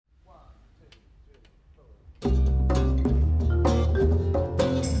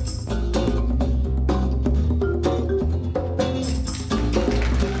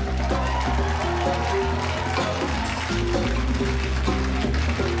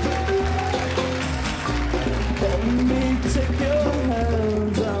me take your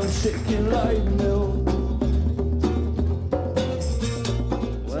hands, I'm shaking like milk.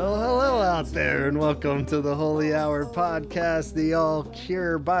 Well, hello out there, and welcome to the Holy Hour Podcast, the All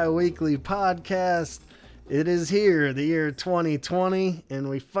Cure bi-weekly podcast. It is here, the year 2020, and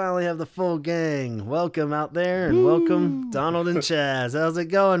we finally have the full gang. Welcome out there, and welcome Donald and Chaz. How's it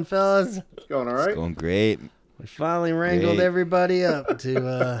going, fellas? It's going all right. It's going great. We finally wrangled everybody up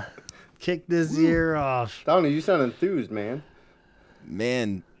to kick this year off. Donald, you sound enthused, man.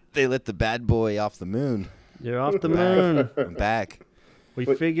 Man, they let the bad boy off the moon. You're off the moon. I'm back. We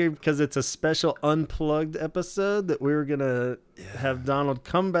figured because it's a special Unplugged episode that we were going to have Donald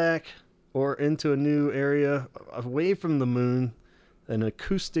come back or into a new area away from the moon, an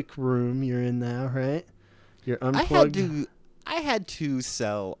acoustic room you're in now, right? You're unplugged. I had to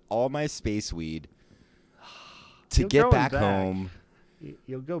sell all my space weed to You're get going back back. home.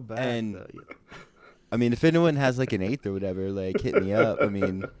 You'll go back, And- though. I mean, if anyone has like an eighth or whatever, like hit me up. I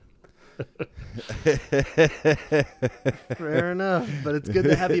mean, Fair enough, but it's good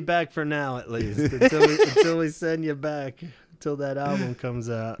to have you back for now, at least, until we send you back, until that album comes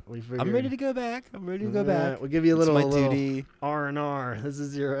out. We figure, I'm ready to go back. I'm ready to go All back. right, we'll give you a It's little, my duty. R&R. This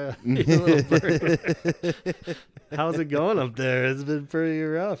is your little bird. How's it going up there? It's been pretty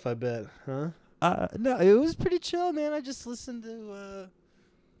rough, I bet, huh? No, it was pretty chill, man. I just listened to.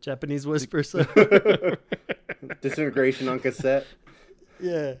 Japanese Whisper. So. Disintegration on cassette.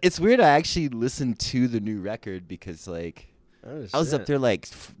 Yeah. It's weird. I actually listened to the new record because, like, Oh, I was up shit. there like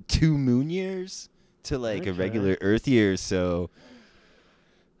 2 moon years to like a Okay. regular Earth year. So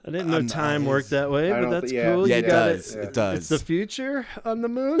I didn't know I'm time not- worked that way, I but don't that's thi- yeah. cool. yeah, You it got does. Yeah. It does. It's the future on the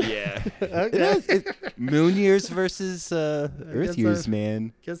moon? Yeah. Okay. Moon years versus Earth guess years, I-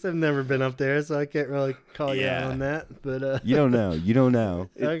 man. Guess I've never been up there, so I can't really call you out Yeah. on that. But You don't know. You don't know.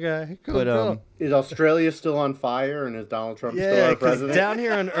 okay, cool. But cool. Is Australia still on fire, and is Donald Trump still Yeah, our because president? down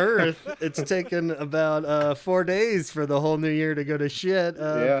here on Earth, it's taken about 4 days for the whole new year to go to shit.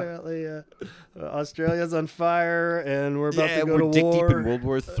 Apparently, Australia's on fire, and we're about to go we're to dick war. deep in World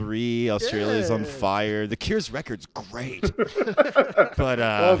War III. Australia's on Yeah. fire. The Cure's record's great. But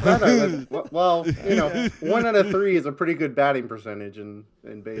well, you know, 1 out of 3 is a pretty good batting percentage in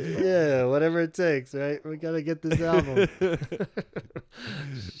baseball. Yeah, whatever it takes, right? We gotta get this album.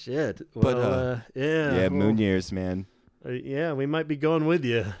 Shit. But, Well, yeah. yeah, well, moon years, man. Yeah, we might be going with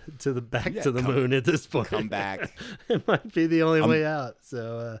you to the back Yeah, to the come- moon at this point. Come back. It might be the only way out.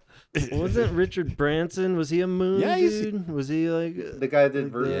 So, wasn't Richard Branson? Was he a moon Yeah, he's- dude? Was he like? The guy that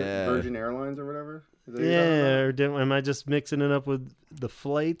did Yeah. Virgin Airlines or whatever? Is that who you're Yeah, talking or am I just mixing it up with the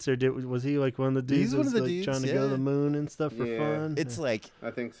flights, or was he like one of the dudes He's that one was of the like dudes, trying to go to yeah. the moon and stuff for Yeah. fun? It's like, about?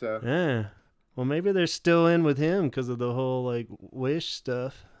 I think so. Yeah. Well, maybe they're still in with him because of the whole like Wish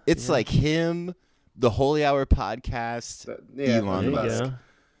stuff. it's Yeah. like him, the Holy Hour podcast, Yeah, Elon There you Musk. go.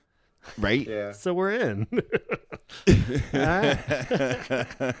 right? Yeah. So we're in.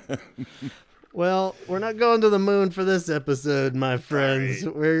 Alright. Well, we're not going to the moon for this episode, my friends.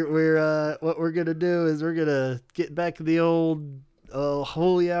 We're what we're gonna do is we're gonna get back to the old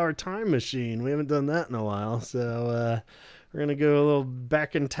Holy Hour time machine. We haven't done that in a while, so we're gonna go a little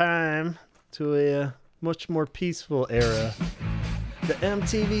back in time to a much more peaceful era. The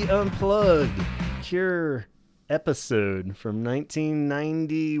MTV Unplugged Cure episode from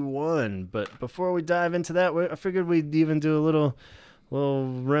 1991. But before we dive into that, I figured we'd even do a little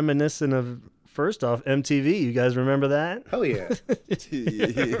reminiscent of, first off, MTV. You guys remember that? Hell yeah.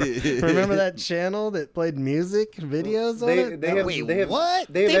 Remember that channel that played music videos on it? They have, Wait, they have, what?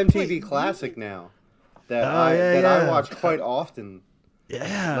 They have They MTV play Classic now that Oh, I yeah. watch quite often.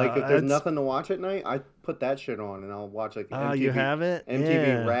 Yeah. Like if there's that's- nothing to watch at night, I put that shit on and I'll watch like Oh, MTV. you have it? MTV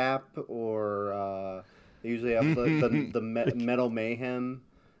Yeah. Rap or they usually have the Metal Mayhem.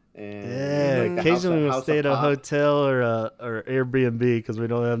 And Yeah, like the occasionally we'll House stay of at a Pop. hotel or Airbnb because we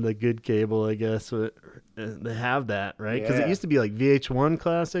don't have the good cable, I guess. But they have that, right? Because it Yeah. used to be like VH1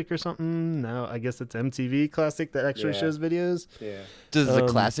 Classic or something. Now I guess it's MTV Classic that actually Yeah. shows videos. Yeah. Does the Um,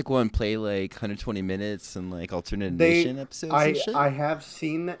 classic one play like 120 minutes and like alternate They, nation episodes and shit? I have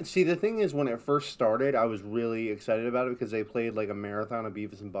seen that. See, the thing is, when it first started, I was really excited about it because they played like a marathon of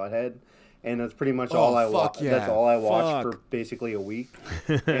Beavis and Butthead, and that's pretty much all I watched. fuck yeah. That's all I watched Fuck. for basically a week.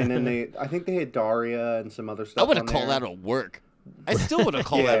 And then I think they had Daria and some other stuff. I would have on called there. that a work. I still would have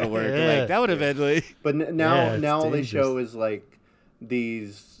called Yeah. that a work. Yeah. Like that would have been like. But Yeah, now it's all they dangerous. show is like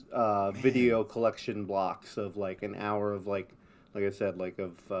these video collection blocks of like an hour of like I said, like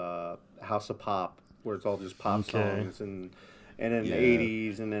of House of Pop, where it's all just pop Okay. songs and then Yeah. the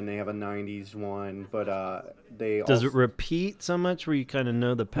 80s, and then they have a 90s one. But they Does also, it repeat so much where you kind of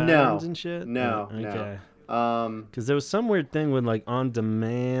know the patterns and shit? No, Okay. Because there was some weird thing with like on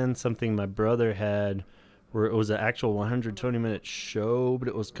demand, something my brother had, where it was an actual 120-minute show, but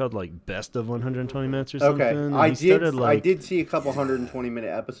it was called like Best of 120 Minutes or something. Okay, And I did see a couple 120-minute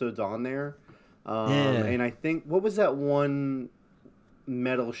episodes on there. And I think, what was that one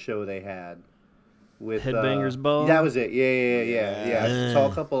metal show they had with Headbangers Ball? That was it. Yeah. I saw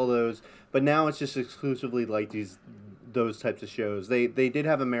a couple of those, but now it's just exclusively like those types of shows. They did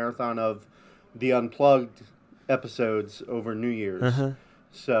have a marathon of the Unplugged episodes over New Year's.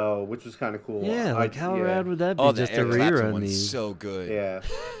 So, which was kind of cool. Yeah, like how rad would that be? Oh, just the to Eric Clapton rerun one's these. so good. Yeah.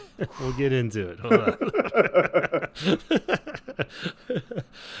 We'll get into it. Hold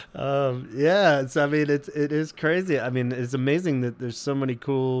on. Yeah, it's. I mean, it is crazy. I mean, it's amazing that there's so many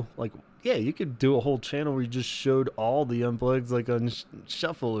cool. Like, yeah, you could do a whole channel where you just showed all the Unplugged like on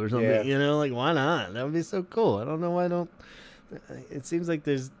shuffle or something. Yeah. You know, like why not? That would be so cool. I don't know why don't. It seems like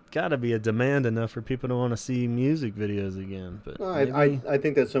there's got to be a demand enough for people to want to see music videos again. But No, maybe... I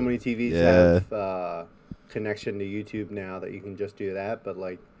think that so many TVs have connection to YouTube now that you can just do that. But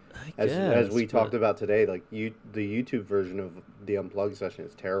like, as we talked about today, like the YouTube version of the Unplugged session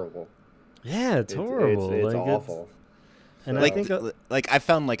is terrible. Yeah, it's horrible. It's like, awful. And Like, I think I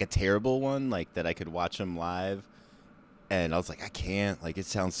found like a terrible one, like that I could watch them live, and I was like, I can't. Like, it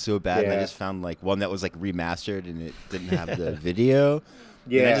sounds so bad. And I just found like one that was like remastered and it didn't have the video.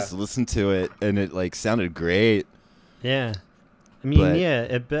 Yeah. And I just listened to it and it like sounded great. Yeah. I mean,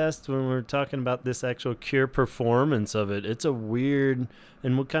 at best, when we're talking about this actual pure performance of it, it's a weird,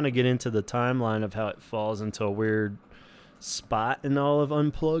 and we'll kind of get into the timeline of how it falls into a weird spot in all of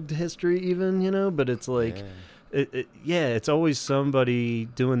Unplugged history even, but it's like, it's always somebody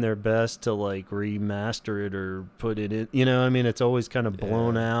doing their best to like remaster it or put it in, I mean, it's always kind of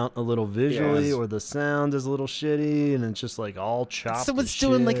blown out a little visually or the sound is a little shitty and it's just like all chopped. Someone's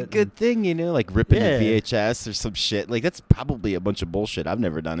doing like a good thing, like ripping a VHS or some shit. Like that's probably a bunch of bullshit. I've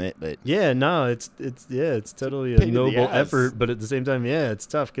never done it, but it's totally a noble effort, but at the same time, it's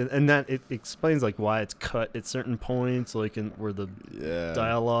tough. And that it explains like why it's cut at certain points, like where the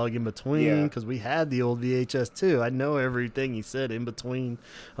dialogue in between, because we had the old VHS too. I know everything he said in between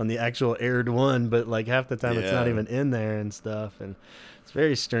on the actual aired one, but like half the time it's not even in there and stuff, and it's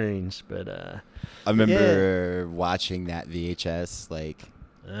very strange. But I remember watching that VHS, like,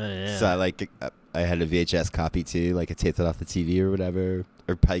 so I had a VHS copy too, like I taped it off the TV or whatever,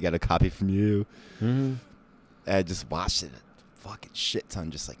 or probably got a copy from you. Mm-hmm. I just watched it a fucking shit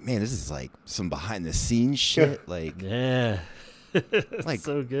ton, just like, man, this is like some behind the scenes shit, like it's like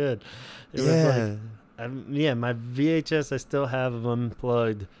so good. It was like, my VHS I still have of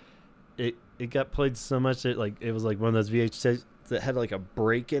Unplugged. It got played so much that like it was like one of those VHS that had like a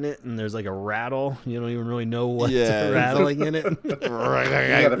break in it and there's like a rattle. You don't even really know what's rattling in it. You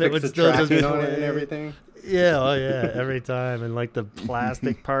gotta fix the tracking on it and everything. Every time. And like the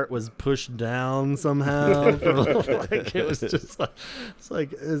plastic part was pushed down somehow. Like it was just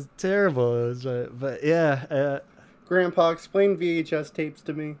like it's terrible. It was but Grandpa, explain VHS tapes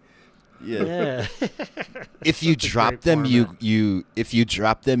to me. Yeah. If you drop them, you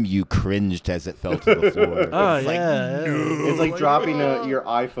cringed as it fell to the floor. Oh it's it's like dropping your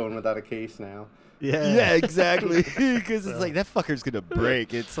iPhone without a case now. Yeah, exactly. Because it's like that fucker's gonna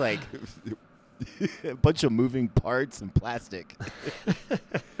break. It's like a bunch of moving parts and plastic.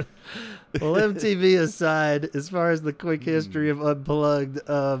 Well, MTV aside, as far as the quick history of Unplugged,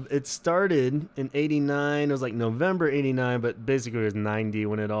 it started in '89. It was like November '89, but basically it was '90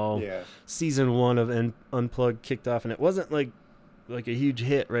 when it all season 1 of Unplugged kicked off, and it wasn't like a huge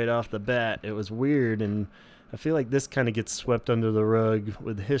hit right off the bat. It was weird, and I feel like this kind of gets swept under the rug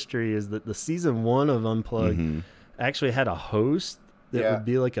with history. Is that the season 1 of Unplugged actually had a host that would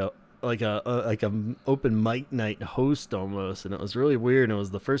be like a open mic night host almost, and it was really weird. And it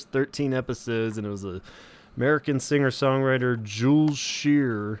was the first 13 episodes, and it was a American singer-songwriter Jules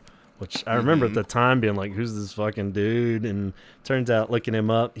Shear, which I remember at the time being like, who's this fucking dude? And turns out looking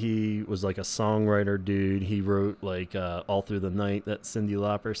him up, he was like a songwriter dude. He wrote like All Through the Night, that Cyndi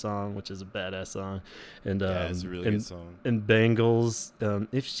Lauper song, which is a badass song. And it's a really good song. And Bangles,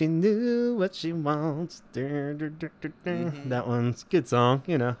 If She Knew What She Wants, that one's a good song.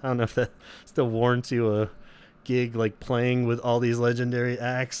 I don't know if that still warrants you a gig like playing with all these legendary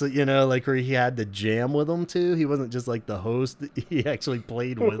acts, like where he had to jam with them too. He wasn't just like the host, he actually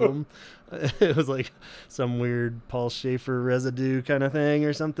played with them. It was like some weird Paul Schaefer residue kind of thing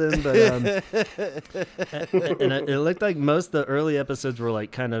or something, but and it looked like most of the early episodes were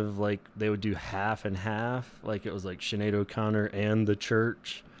like kind of like they would do half and half, like it was like Sinead O'Connor and the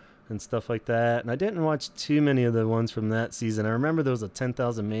church and stuff like that. And I didn't watch too many of the ones from that season. I remember there was a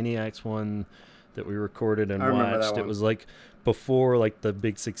 10,000 Maniacs one that we recorded and I remember that watched. It one. was like before like the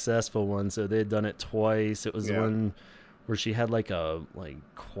big successful one, so they had done it twice. It was the one where she had like a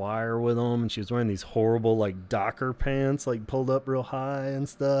choir with them, and she was wearing these horrible like Docker pants, like pulled up real high and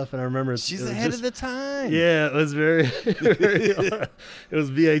stuff. And I remember she's ahead of the time. Yeah, it was very, very it was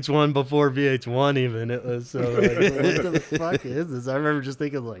VH1 before VH1 even. It was so like, what the fuck is this? I remember just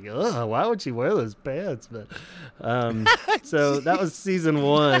thinking like, ugh, why would she wear those pants? But so that was season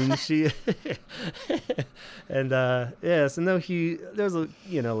 1. She and so no, there was a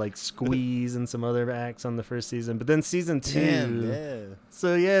like Squeeze and some other acts on the first season, but then season 2. Damn, yeah.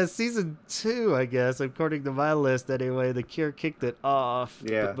 So yeah, season 2, I guess, according to my list anyway, The Cure kicked it off.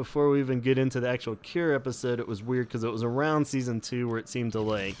 Yeah. But before we even get into the actual Cure episode, it was weird because it was around season 2 where it seemed to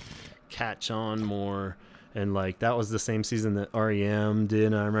like catch on more, and like that was the same season that REM did.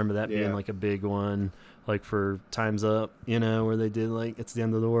 And I remember that being like a big one, like for Time's Up, where they did like It's the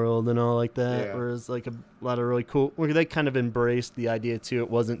End of the World and all like that. Yeah. Whereas like a lot of really cool, where they kind of embraced the idea too. It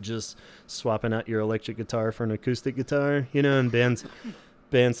wasn't just swapping out your electric guitar for an acoustic guitar, and bands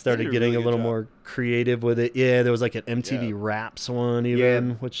started getting really a little good job. more creative with it. Yeah, there was like an MTV Raps one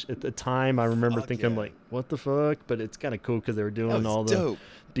even, which at the time I remember thinking like, what the fuck? But it's kind of cool because they were doing all the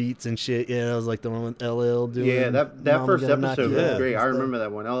beats and shit. Yeah, that was like the one with LL doing. Yeah, that Mama first Gonna Knock episode You was Out great. and I stuff. remember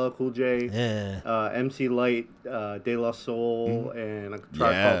that one. LL Cool J, MC Light, De La Soul, and a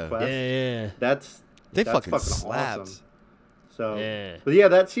Tribe Called Quest. Yeah. That's fucking slapped. awesome. So, Yeah. but yeah,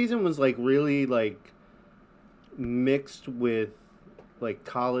 that season was like really like mixed with like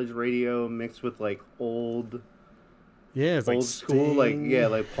college radio, mixed with like old Yeah, it's old like school, Sting.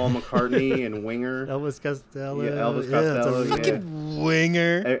 like Paul McCartney and Winger. Elvis Costello. Yeah, Elvis it's Costello, a yeah. fucking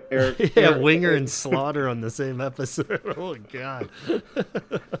Winger. yeah, Winger and Slaughter on the same episode. Oh god.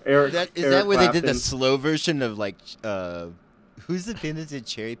 Eric, Is Eric that where they did the Clapton. slow version of like who's the band that did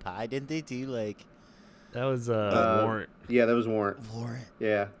Cherry Pie? Didn't they do like That was Warrant. Yeah, that was Warrant. Warrant?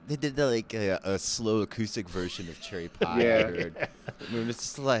 Yeah. They did a slow acoustic version of Cherry Pie. Yeah. I heard. I mean, it's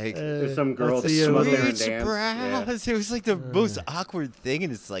just like There's some girl let's that see, come up there and Reach dance. Yeah. Brows. It was like the most awkward thing,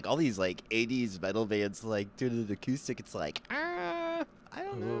 and it's like all these like '80s metal bands like doing the acoustic. It's like I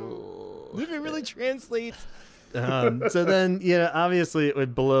don't know if it really translates. So then, obviously it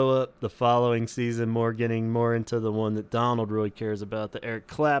would blow up the following season, getting more into the one that Donald really cares about. The Eric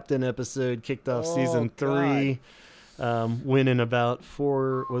Clapton episode kicked off season 3, winning about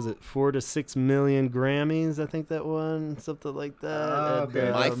 4 to 6 million Grammys, I think that one, something like that.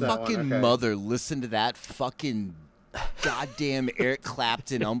 Okay. My That one, fucking okay. mother listened to that fucking goddamn Eric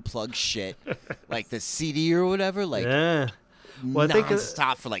Clapton Unplugged shit, like the CD or whatever, like Yeah. Well, I think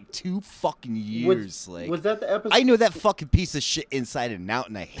nonstop for like 2 fucking years. Was that the episode? I know that fucking piece of shit inside and out,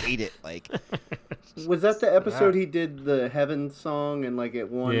 and I hate it. Like, Was that the episode he did the Heaven song and like it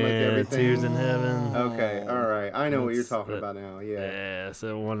won like everything? Tears in Heaven. Okay, all right. I know what you're That's talking the- about now. Yeah. Yeah,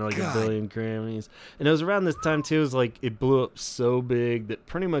 so it won like God. a billion Grammys. And it was around this time too, it was like it blew up so big that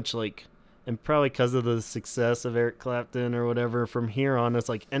pretty much like, and probably because of the success of Eric Clapton or whatever, from here on, it's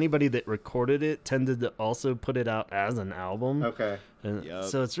like anybody that recorded it tended to also put it out as an album. Okay. And Yup.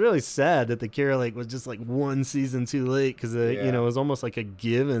 so it's really sad that the Cure was just like one season too late because it was almost like a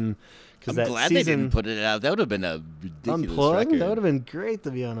given. I'm That glad they season, didn't put it out. That would have been a ridiculous Unplugged, record. that would have been great to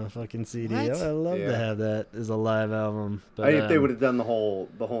be on a fucking CD. What? I'd love to Yeah. have that as a live album. But If they would have done the whole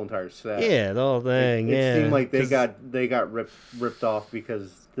entire set. yeah, the whole thing. It seemed like they 'cause- got ripped off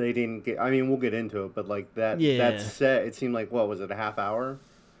because they didn't get. I mean, we'll get into it, but like that Yeah. set, it seemed like what was it, a half hour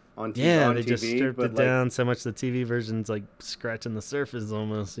on TV? Yeah, on they TV, just stripped but it down so much the TV version's like scratching the surface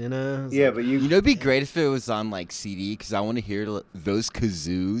almost, It's Yeah, like- but You know, it'd be great if it was on like CD because I want to hear those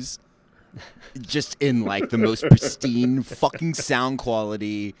kazoos just in like the most pristine fucking sound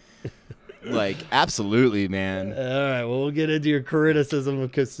quality. Like, absolutely, man. all right, well, we'll get into your criticism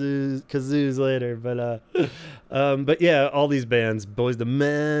of kazoos later, but yeah, all these bands, Boys to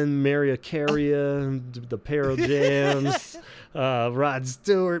Men, Mariah Carey, the Pearl Jams, Rod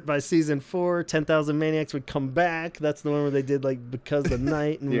Stewart by season 4, 10,000 Maniacs would come back. That's the one where they did like Because the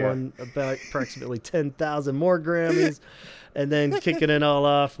Night and Yeah. won about approximately 10,000 more Grammys. And then kicking it all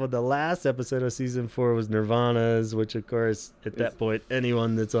off with the last episode of season 4 was Nirvana's, which of course at that point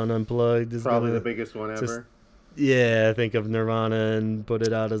anyone that's on Unplugged is probably gonna the biggest one just- ever. think of Nirvana and put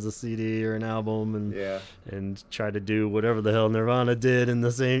it out as a CD or an album and try to do whatever the hell Nirvana did in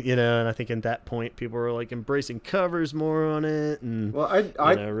the same, and I think at that point people were like embracing covers more on it and Well,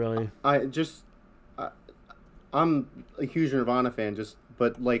 really. I'm a huge Nirvana fan,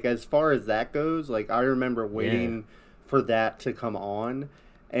 but like as far as that goes, like I remember waiting for that to come on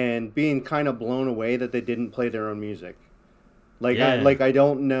and being kind of blown away that they didn't play their own music. I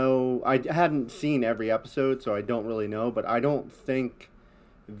don't know. I hadn't seen every episode, so I don't really know. But I don't think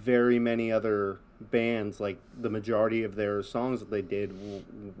very many other bands, like the majority of their songs that they did,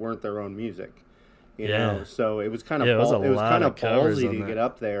 weren't their own music. You know, so it was kind of ballsy to get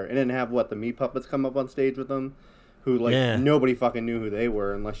up there, and then have the Meat Puppets come up on stage with them, who nobody fucking knew who they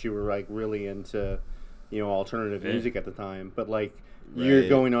were unless you were like really into, alternative music at the time. But you're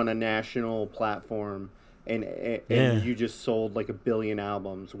going on a national platform. And you just sold like 1 billion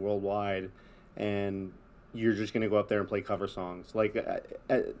albums worldwide, and you're just going to go up there and play cover songs.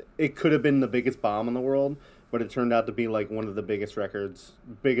 It could have been the biggest bomb in the world, but it turned out to be like one of the biggest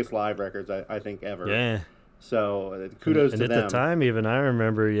live records I think ever. Yeah. So kudos to them. And at the time, even I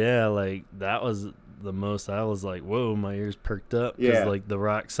remember, that was the most. I was like, whoa, my ears perked up because the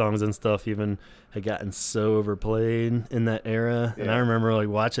rock songs and stuff even had gotten so overplayed in that era. Yeah. And I remember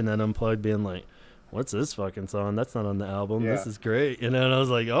watching that Unplugged, being like, what's this fucking song? That's not on the album. Yeah. This is great. And I was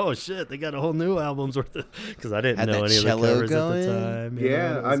like, oh, shit, they got a whole new album's worth of... Because I didn't know any of the covers going at the time.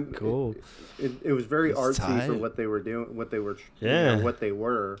 Yeah. It was cool. It was very artsy for what they were doing, what they were... what they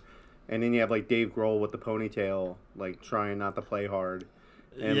were. And then you have, Dave Grohl with the ponytail, trying not to play hard.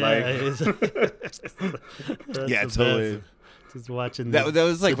 And, yeah, totally. Just watching that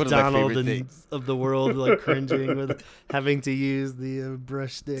was one of Donald my favorite things of the world, cringing with having to use the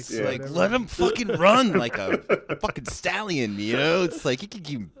brush sticks. Yeah. Let him fucking run like a fucking stallion, It's you can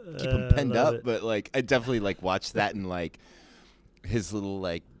keep him penned up, it. But I definitely watched that and his little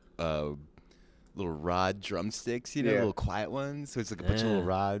little rod drumsticks, little quiet ones. So it's a bunch of little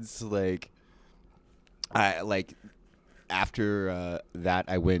rods. After that,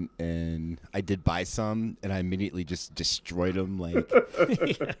 I went and I did buy some, and I immediately just destroyed them.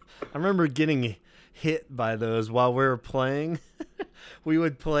 Yeah. I remember getting hit by those while we were playing. We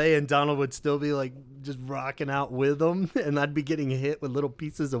would play, and Donald would still be just rocking out with them, and I'd be getting hit with little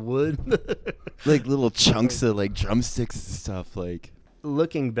pieces of wood, little chunks of drumsticks and stuff.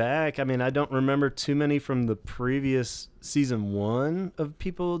 Looking back, I don't remember too many from the previous season 1 of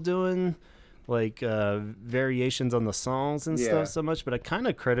people doing variations on the songs and stuff so much, but I kind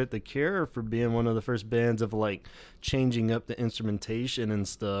of credit The Cure for being one of the first bands of changing up the instrumentation and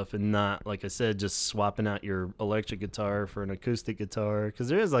stuff, and not, like I said, just swapping out your electric guitar for an acoustic guitar, because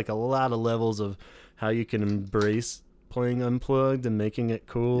there is a lot of levels of how you can embrace playing unplugged and making it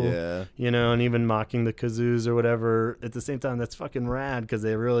cool, and even mocking the kazoos or whatever. At the same time, that's fucking rad, because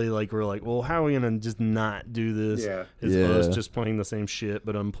they really were well, how are we gonna just not do this as opposed to just playing the same shit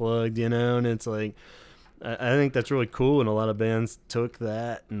but unplugged, and it's I think that's really cool, and a lot of bands took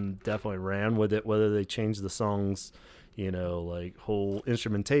that and definitely ran with it, whether they changed the songs, whole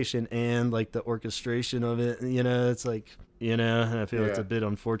instrumentation and the orchestration of it, it's and I feel it's a bit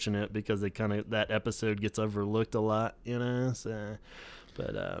unfortunate because they that episode gets overlooked a lot, so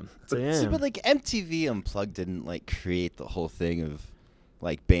but MTV Unplugged didn't create the whole thing of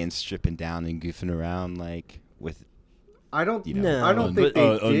bands stripping down and goofing around with I don't think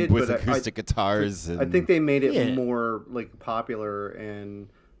they did with acoustic guitars. I think they made it more popular and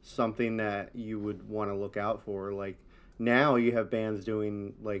something that you would want to look out for. Now you have bands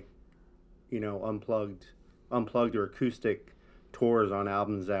doing unplugged or acoustic tours on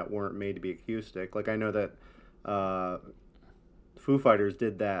albums that weren't made to be acoustic. I know that Foo Fighters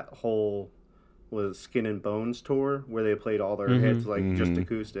did that whole Skin and Bones tour where they played all their hits just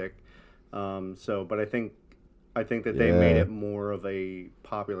acoustic. But I think that they made it more of a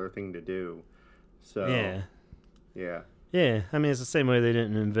popular thing to do. So yeah. It's the same way they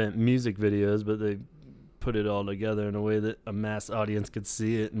didn't invent music videos, but they put it all together in a way that a mass audience could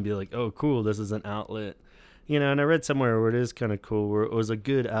see it and be like, oh, cool, this is an outlet. And I read somewhere where it is kind of cool, where it was a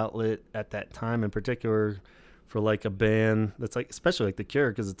good outlet at that time in particular for a band that's especially The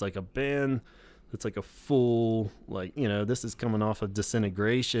Cure, because it's a band that's a full, this is coming off of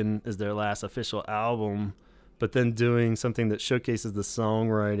Disintegration as their last official album, but then doing something that showcases the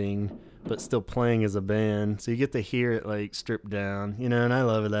songwriting but still playing as a band, so you get to hear it stripped down, and I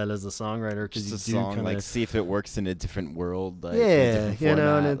love that as a songwriter, because you do song, see if it works in a different world, in a different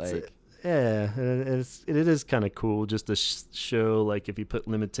format, and it's it is kind of cool just to show if you put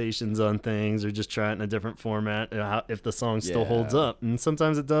limitations on things or just try it in a different format, if the song still holds up, and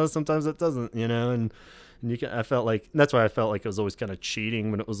sometimes it does, sometimes it doesn't, and And I felt like that's why I felt like it was always kind of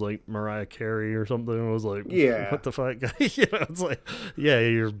cheating when it was like Mariah Carey or something. It was like, what the fuck? It's like,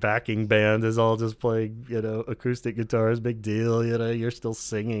 your backing band is all just playing, acoustic guitars, big deal. You're still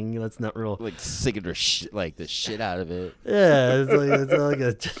singing. That's not real. Like singing the shit out of it. Yeah, it's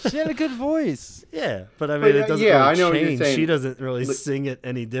like she had a good voice. Yeah, but I mean, it doesn't I really know what you're change. saying. She doesn't really sing it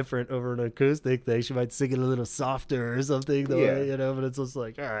any different over an acoustic thing. She might sing it a little softer or something, but it's just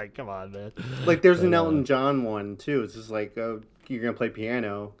like, all right, come on, man. Like there's an Elton John one too. It's just like, oh, you're gonna play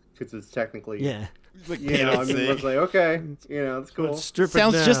piano because it's technically Like it's like, okay, it's cool.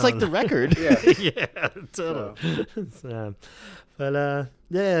 Sounds just like the record. Yeah, totally. So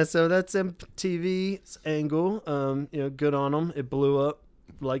that's MTV's angle. Good on them. It blew up.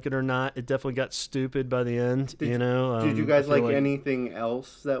 Like it or not, it definitely got stupid by the end. Did you guys like anything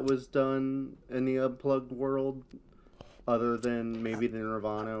else that was done in the Unplugged world, other than maybe the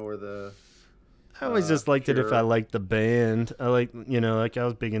Nirvana or the? I always just liked it if I liked the band. I like I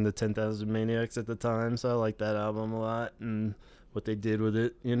was big into 10,000 Maniacs at the time, so I liked that album a lot and what they did with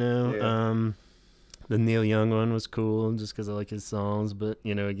it. The Neil Young one was cool just because I like his songs, but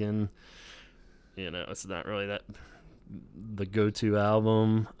again, it's not really the go-to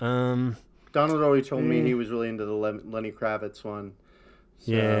album. Donald always told me he was really into the Lenny Kravitz one.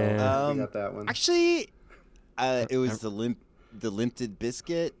 So we got that one. Actually, it was the Limped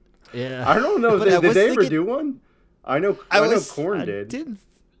Biscuit. Yeah, I don't know. Did they ever do one? I know Korn did. I didn't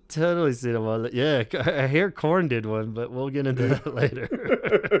totally see the one. Yeah, I hear Korn did one, but we'll get into that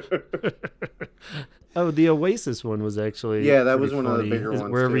later. Oh, the Oasis one was actually that was one funny. of the bigger ones.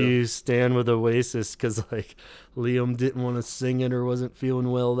 Wherever too. you stand with Oasis, because Liam didn't want to sing it or wasn't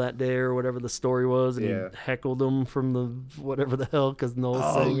feeling well that day or whatever the story was, and he heckled him from the whatever the hell because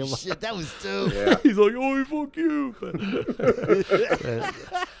Noel sang him. Oh shit, that was dope. Yeah. He's like, "Oh, fuck you."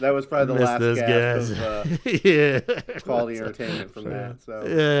 That was probably the last gasp of quality entertainment from that. So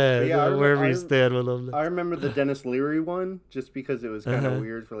wherever you stand with them. I remember the Dennis Leary one just because it was kind of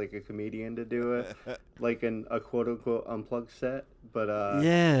weird for like a comedian to do it, like in a quote unquote unplugged set. But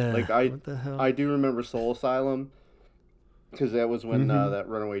I do remember Soul Asylum because that was when that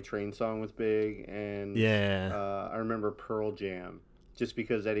Runaway Train song was big, and I remember Pearl Jam just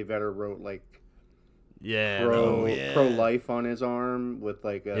because Eddie Vedder wrote like pro-life on his arm with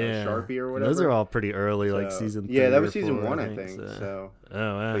like a Sharpie or whatever. Those are all pretty early, like season 3 that was or season 4, 1, I think. So.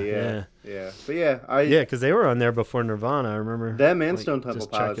 Oh wow, But because they were on there before Nirvana. I remember them and Stone Temple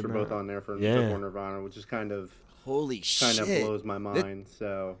Pilots were both on there before Nirvana, which is kind of blows my mind.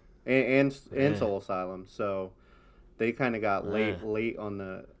 So and Soul Asylum. So they kind of got late on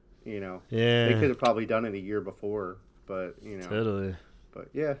the they could have probably done it a year before, but totally. But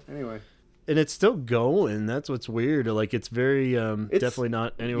anyway. And it's still going. That's what's weird. Like it's very definitely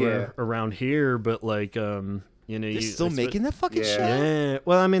not anywhere around here, but like they're still making that fucking shit. Yeah.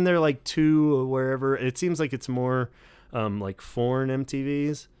 Well, I mean, they're like 2 wherever. It seems like it's more like foreign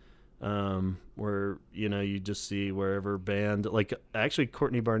MTVs, where you just see wherever band. Like actually,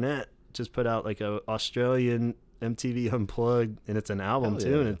 Courtney Barnett just put out like a Australian MTV Unplugged, and it's an album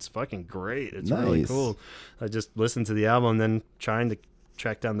too, and it's fucking great. It's really cool. I just listened to the album, then trying to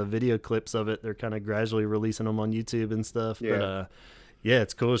track down the video clips of it. They're kind of gradually releasing them on YouTube and stuff. But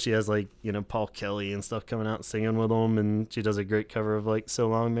it's cool. She has like Paul Kelly and stuff coming out and singing with them, and she does a great cover of like "So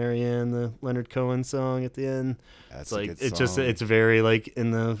Long, Marianne," the Leonard Cohen song at the end. That's like a good song. it's very like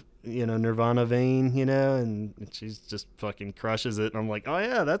in the Nirvana vein, and she's just fucking crushes it. And I'm like, oh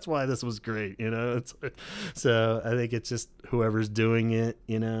yeah, that's why this was great, It's so I think it's just whoever's doing it,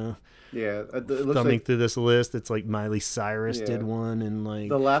 Yeah, thumbing through this list, it's like Miley Cyrus did one, and like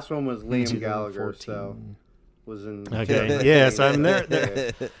the last one was Liam Gallagher, so was in. Okay, so I'm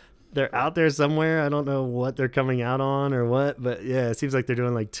they're out there somewhere. I don't know what they're coming out on or what, but it seems like they're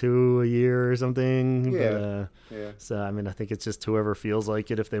doing like 2 a year or something. So I mean, I think it's just whoever feels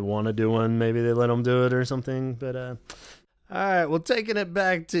like it. If they want to do one, maybe they let them do it or something. But all right, well, taking it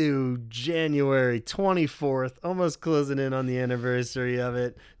back to January 24th, almost closing in on the anniversary of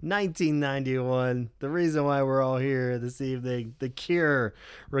it, 1991. The reason why we're all here this evening, The Cure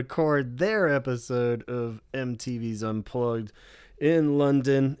record their episode of MTV's Unplugged in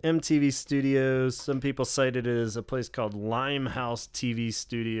London, MTV Studios. Some people cited it as a place called Limehouse TV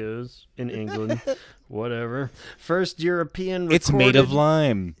Studios in England. Whatever. First European recorded... It's made of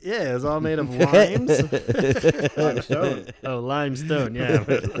lime. Yeah, it's all made of limes. Limestone. Oh, limestone, yeah.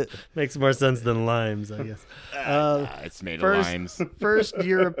 Makes more sense than limes, I guess. It's made of limes. First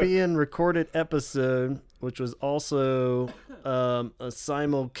European recorded episode, which was also a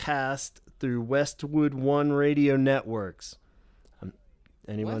simulcast through Westwood One radio networks.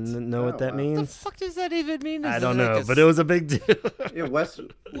 Anyone know what that means? What the fuck does that even mean? I don't know, but it was a big deal. Yeah, West.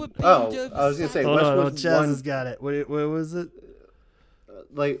 What I BMW was gonna say Hold on, Westwood Chaz One. has got it. What was it?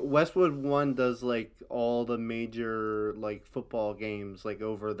 Like Westwood One does like all the major like football games like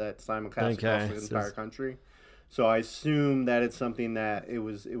over that simulcast across the entire country. So I assume that it's something that it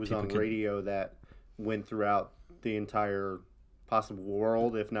was on radio that went throughout the entire possible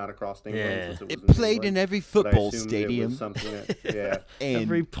world, if not across England. Yeah. Since It was played England. in every But I football assumed stadium. It was something that, yeah. And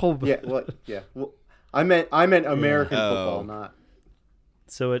Every pub. Yeah. Well, yeah. Well, I meant American football, not.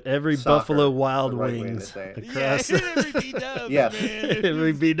 So at every Soccer, Buffalo Wild the right way to Wings say it. across every BW, Yes. man.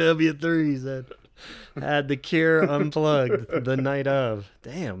 every BW3 said had the Cure Unplugged the night of.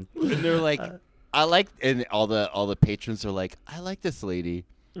 Damn. And they're like, I like, and all the patrons are like, I like this lady.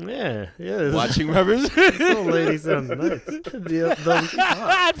 Yeah. This Watching rubbers. old lady sounds nice.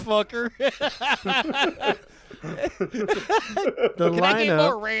 I'd fuck her. The Can I get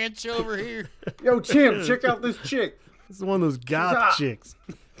more lineup ranch over here? Yo, Tim, check out this chick. is one of those goth hot. chicks.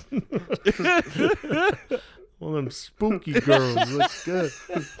 One of them spooky girls. Looks good.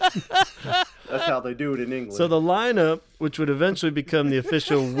 That's how they do it in England. So the lineup, which would eventually become the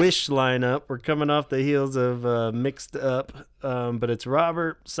official Wish lineup, we're coming off the heels of Mixed Up, but it's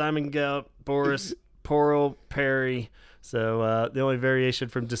Robert, Simon Gallup, Boris, Porl, Perry. So the only variation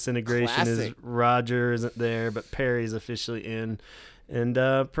from Disintegration is Classic. Roger isn't there, but Perry's officially in. And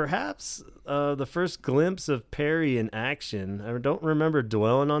perhaps the first glimpse of Perry in action. I don't remember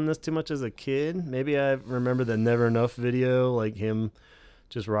dwelling on this too much as a kid. Maybe I remember the Never Enough video, like him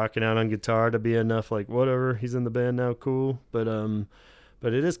just rocking out on guitar to be enough, like whatever, he's in the band now, cool. But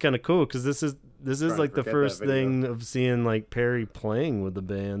it is kind of cool because this is like the forget first that video. thing of seeing like Perry playing with the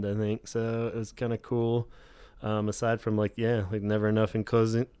band, I think. So it was kind of cool. Aside from like Never Enough and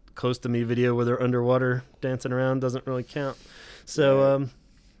Close to Me video where they're underwater dancing around doesn't really count. So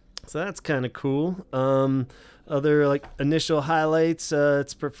so that's kind of cool. Other like initial highlights,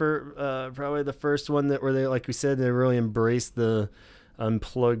 it's probably the first one where they, like we said, they really embraced the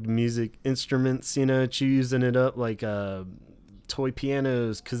unplugged music instruments, choosing it up like toy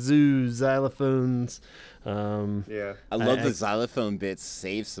pianos, kazoos, xylophones. yeah. I love the xylophone bits.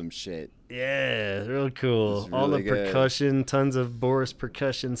 Save some shit. Yeah, really cool. It's All the really good. percussion, tons of Boris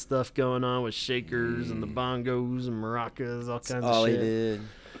percussion stuff going on with shakers and the bongos and maracas, all kinds All of he shit. did.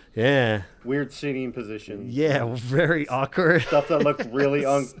 Yeah, Weird sitting positions. yeah, very awkward. Stuff that looked really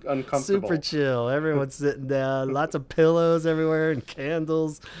uncomfortable. Super chill. Everyone's sitting down. Lots of pillows everywhere and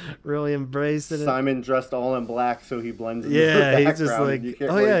candles. Really embracing it. Simon dressed all in black, so he blends in Yeah, the he's background. just like, You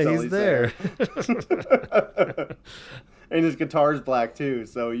can't oh really yeah, tell he's there. there. And his guitar's black too,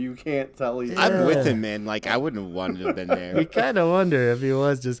 so you can't tell he's Yeah. I'm with him, man. Like, I wouldn't have wanted to have been You there. kind of wonder if he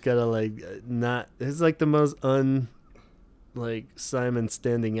was just kind of like not. It's like the most like Simon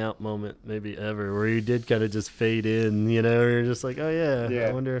standing out moment maybe ever, where he did kind of just fade in. You're just like, oh yeah. Yeah.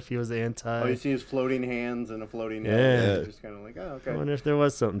 I wonder if he was anti. all you see is floating hands and a floating Yeah. head. You're just kind of like, oh, I okay. wonder if there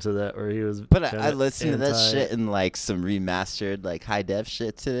was something to that where he was. But I kinda listened to that anti- shit in like some remastered, like high def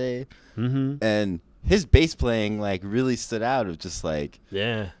shit today, Mhm. and his bass playing like really stood out. Of just like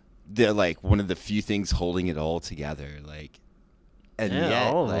Yeah. they're like one of the few things holding it all together. Like, and Yeah, yet,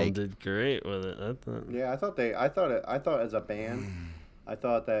 all of like, them did great with it. I thought. Yeah, I thought as a band, I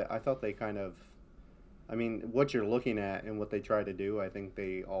thought they kind of, I mean, what you're looking at and what they tried to do, I think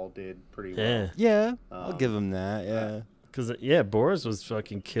they all did pretty well. Yeah. yeah, I'll give him that. Yeah, Because, Boris was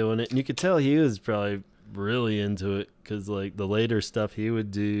fucking killing it. And you could tell he was probably really into it. Because, like, the later stuff he would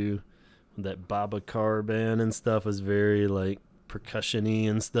do with that Baba Car band and stuff was very, like, percussion-y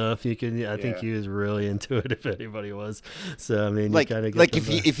and stuff. I think he was really into it, if anybody was. So, I mean, like, you kind of like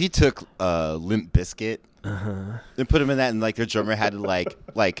if you took Limp Bizkit and put him in that, and like their drummer had to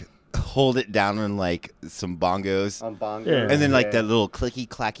like hold it down on like some bongos, On bongos. Yeah. and then like that little clicky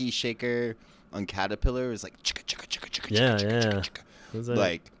clacky shaker on Caterpillar was like chicka chicka chicka chicka Yeah, chicka yeah. chicka chicka. It was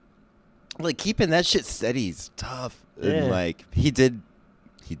like, Like keeping that shit steady is tough. Yeah. And like he did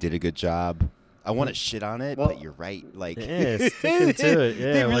a good job. I want to shit on it, Well, but you're right. Like, yeah, sticking to it.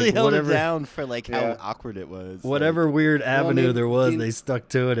 Yeah, they really like, held whatever, it down for like how Yeah. awkward it was. whatever weird avenue mean, there was, in- they stuck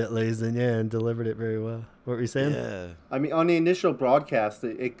to it at least, and delivered it very well. What were you saying? Yeah. I mean, on the initial broadcast,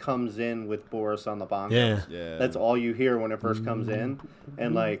 it comes in with Boris on the bongos. Yeah. Yeah. That's all you hear when it first comes in,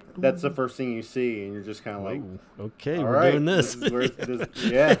 and like that's the first thing you see, and you're just kind of like, Oh, okay, all we're right, doing this. is where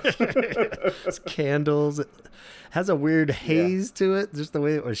yeah. It's candles. It has a weird haze to it, just the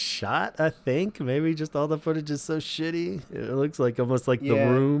way it was shot, I think. Maybe just all the footage is so shitty. It looks like almost like The Yeah.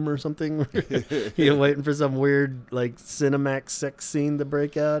 Room or something. You're waiting for some weird, like, Cinemax sex scene to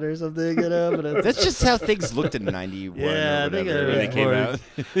break out or something, But it's, That's just how things looked in 91 Yeah, or I think whatever when it they was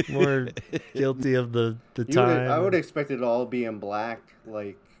came out. more guilty of the time. I would expect it to all be in black,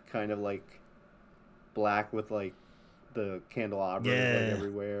 like kind of like black with like the candelabras like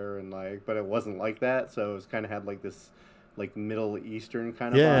everywhere, and like, but it wasn't like that. So it was kind of had like this like Middle Eastern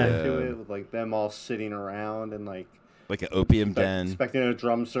kind of vibe to it, with like them all sitting around and like an opium den, expecting a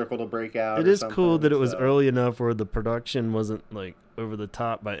drum circle to break out. It is cool that it was early enough where the production wasn't like over the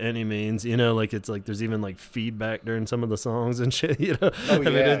top by any means. You know, like it's like there's even like feedback during some of the songs and shit. You know, I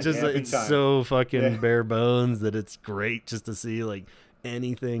mean, it's just it's so fucking bare bones that it's great just to see like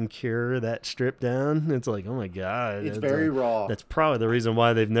anything Cure that stripped down. It's like, oh my god, it's very raw. That's probably the reason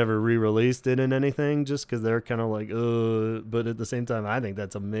why they've never re-released it in anything, just because they're kind of like but at the same time I think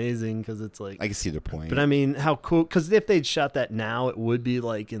that's amazing because it's like, I can see the point. But I mean, how cool, because if they'd shot that now, it would be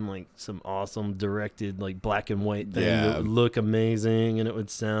like in like some awesome directed like black and white thing that would look amazing and it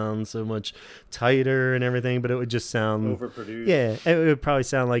would sound so much tighter and everything, but it would just sound overproduced. Yeah, it would probably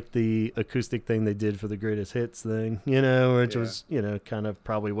sound like the acoustic thing they did for the Greatest Hits thing, you know, which was, you know, kind of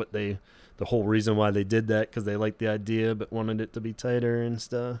probably the whole reason why they did that, because they liked the idea but wanted it to be tighter and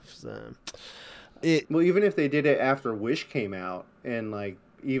stuff. So well, even if they did it after Wish came out and like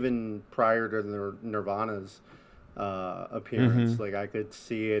even prior to Nirvana's appearance, like I could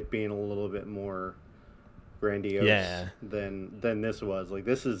see it being a little bit more grandiose than this was. Like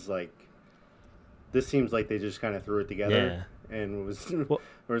this seems like they just kind of threw it together and was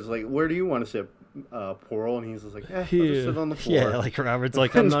like, where do you want to sit, Porl? And he's just like, I'll just sit on the floor. Yeah, like Robert's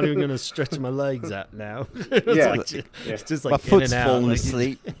like, I'm not even going to stretch my legs out now. It's just like my foot's in and out, falling like,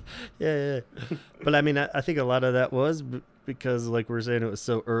 asleep. Yeah. But I mean, I think a lot of that was because, like we were saying, it was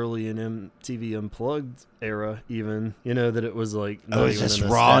so early in MTV Unplugged era, even, you know, that it was like, it was just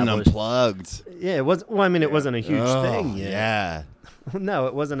raw and unplugged. Yeah, it was. Well, I mean, it wasn't a huge thing yet. Yeah. No,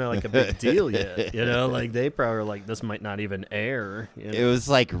 it wasn't like a big deal yet. You know, like they probably were like, this might not even air. You know? It was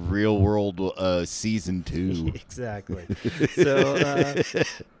like Real World season 2. Exactly. So,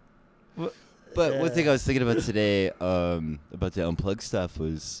 but one thing I was thinking about today about the Unplugged stuff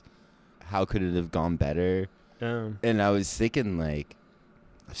was how could it have gone better? And I was thinking, like,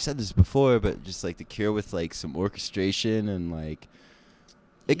 I've said this before, but just like the Cure with like some orchestration and like,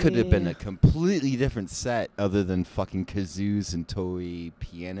 it could have been a completely different set other than fucking kazoos and toy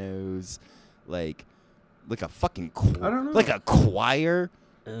pianos, like a fucking I don't know. like a choir.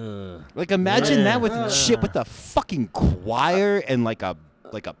 Like imagine that with shit with a fucking choir and like a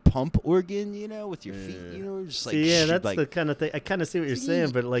pump organ, you know, with your feet, you know, just like that's like, the kind of thing. I kind of see what you're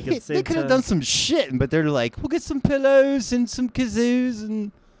saying, but like at the same they could have done some shit, but they're like, we'll get some pillows and some kazoos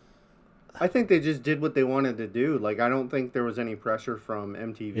and. I think they just did what they wanted to do. Like, I don't think there was any pressure from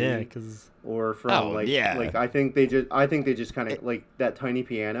MTV, or from like I think they just kind of like that tiny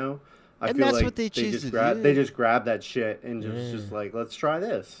piano. I feel like they just grabbed that shit and just like, let's try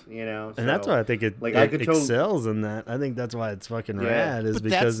this, you know. And that's why I think it excels in that. I think that's why it's fucking rad, is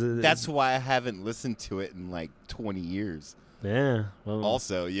because that's why I haven't listened to it in like 20 years. Yeah. Well,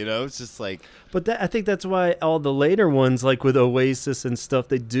 also, you know, it's just like. But I think that's why all the later ones, like with Oasis and stuff,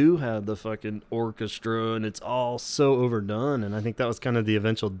 they do have the fucking orchestra, and it's all so overdone. And I think that was kind of the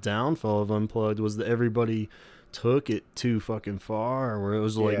eventual downfall of Unplugged, was that everybody took it too fucking far, where it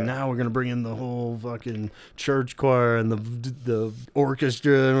was like, now we're gonna bring in the whole fucking church choir and the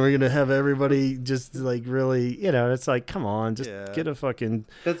orchestra, and we're gonna have everybody just like really, you know, it's like, come on, just get a fucking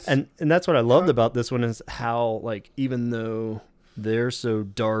and that's what I loved about this one, is how, like, even though they're so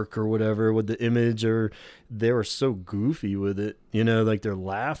dark or whatever with the image, or they were so goofy with it, you know, like they're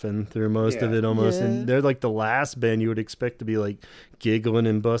laughing through most of it almost, and they're like the last band you would expect to be like giggling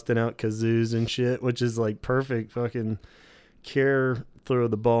and busting out kazoos and shit, which is like perfect fucking Cure throw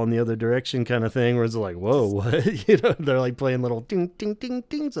the ball in the other direction kind of thing, where it's like, whoa, what? You know, they're like playing little ding ding ding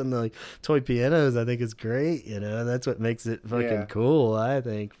dings on the like, toy pianos. I think it's great, you know, that's what makes it fucking cool, I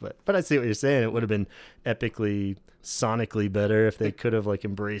think. But I see what you're saying. It would have been epically sonically better if they could have like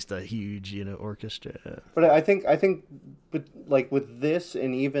embraced a huge, you know, orchestra. But I think with this,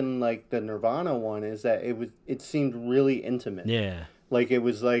 and even like the Nirvana one, is that it seemed really intimate. Yeah. Like it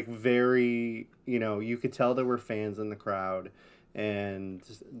was like very, you know, you could tell there were fans in the crowd, and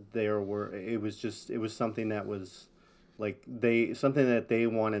it was something that was like something that they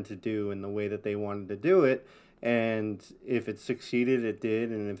wanted to do in the way that they wanted to do it. And if it succeeded, it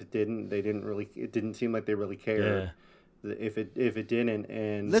did, and if it didn't, it didn't seem like they really cared. If it didn't,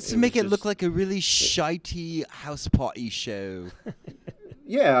 and let's make it look like a really shitey house party show.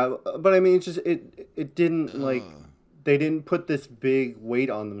 Yeah, but I mean, it didn't like, they didn't put this big weight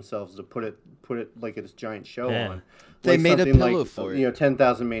on themselves to put it like this giant show on. They Like made a pillow like, for it. You know,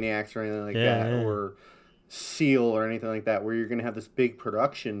 10,000 Maniacs or anything like that, or Seal or anything like that, where you're going to have this big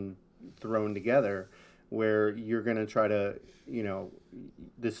production thrown together, where you're going to try to,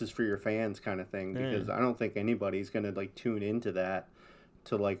 this is for your fans kind of thing. Because I don't think anybody's going to like tune into that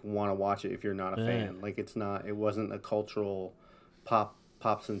to like want to watch it if you're not a fan. Like it wasn't a cultural pop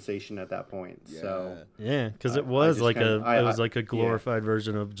sensation at that point. So because it was like a glorified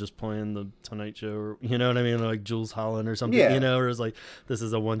version of just playing the Tonight Show, or you know what I mean, like Jules Holland or something. Or it was like, this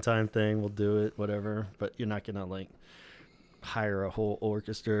is a one-time thing, we'll do it, whatever. But you're not gonna like hire a whole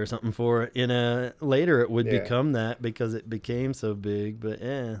orchestra or something for it. Later it would become that because it became so big. But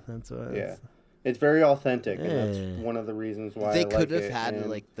that's why. It's very authentic, and that's one of the reasons why they I could like have it. had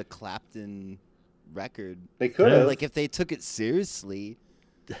like the Clapton record. They could have, like, if they took it seriously.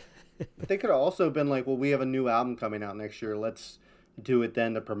 They could have also been like, well, we have a new album coming out next year. Let's do it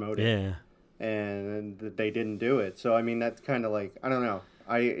then to promote it. Yeah. And they didn't do it. So, I mean, that's kind of like, I don't know.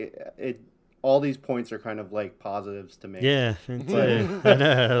 All these points are kind of like positives to me. Yeah. I know.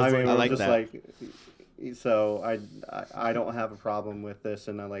 I like that. So I don't have a problem with this.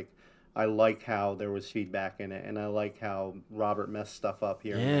 And I like how there was feedback in it, and I like how Robert messed stuff up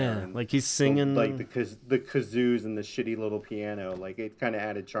here and there. And like he's singing like the kazoos and the shitty little piano, like it kind of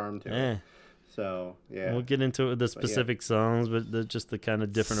added charm to it. So we'll get into it with the specific songs, but just the kind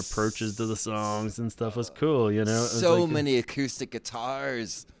of different approaches to the songs and stuff was cool. It was so many acoustic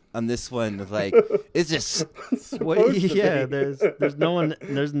guitars on this one, like it's just there's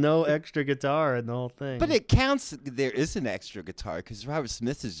no extra guitar in the whole thing, but it counts. There is an extra guitar because Robert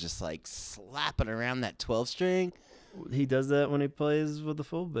Smith is just like slapping around that 12-string. He does that when he plays with the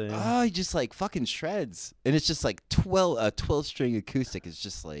full band. He just like fucking shreds, and it's just like 12-string acoustic is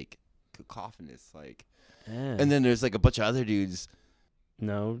just like cacophonous, like. And then there's like a bunch of other dudes.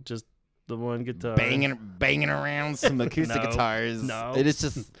 No, just the one guitar banging around some acoustic guitars. No,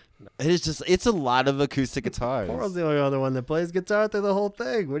 it's a lot of acoustic guitars. Paul's the only other one that plays guitar through the whole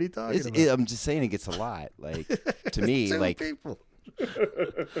thing. What are you talking about? I'm just saying it gets a lot. Like to me, like people.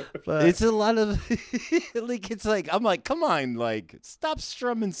 But it's a lot of like it's like I'm like, come on, like stop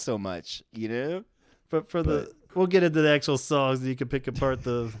strumming so much, But we'll get into the actual songs. You can pick apart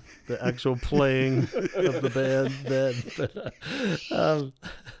the actual playing of the band then.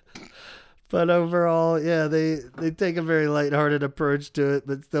 But overall, they take a very lighthearted approach to it,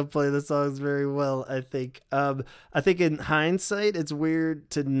 but still play the songs very well, I think. I think in hindsight, it's weird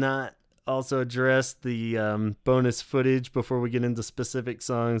to not also address the bonus footage before we get into specific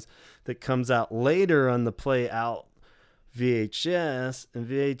songs that comes out later on the Play Out VHS. And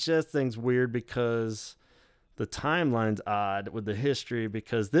VHS thing's weird because the timeline's odd with the history,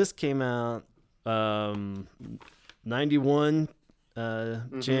 because this came out 91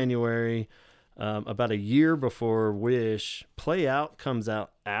 January, about a year before Wish. Play Out comes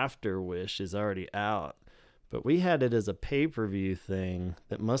out after Wish is already out, but we had it as a pay-per-view thing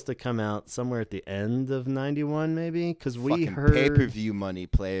that must have come out somewhere at the end of 91 maybe, because we heard pay-per-view money,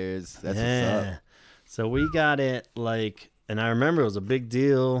 players. That's what's up. So we got it like, and I remember it was a big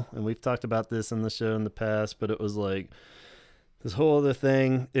deal, and we've talked about this in the show in the past, but it was like this whole other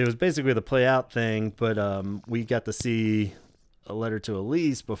thing. It was basically the Play Out thing, but we got to see A Letter to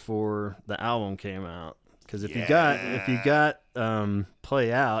Elise before the album came out, because if you got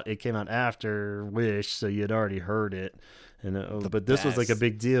Play Out, it came out after Wish, so you had already heard it. And but this was like a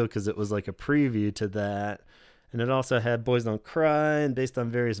big deal because it was like a preview to that, and it also had Boys Don't Cry, and based on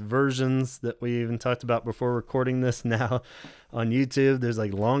various versions that we even talked about before recording this. Now on YouTube, there's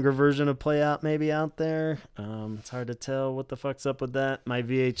like longer version of Play Out maybe out there. It's hard to tell what the fuck's up with that. My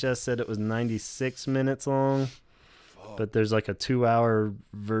VHS said it was 96 minutes long. But there's like a 2-hour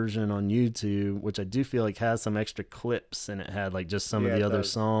version on YouTube, which I do feel like has some extra clips, and it had like just some of the other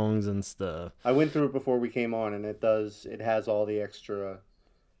songs and stuff. I went through it before we came on, and it has all the extra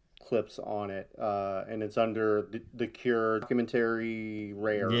clips on it, and it's under the Cure documentary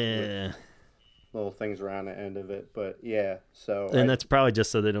rare. Yeah. Little things around the end of it, but that's probably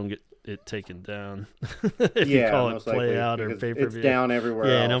just so they don't get it taken down. If you call it Play Out or pay-per-view, it's down everywhere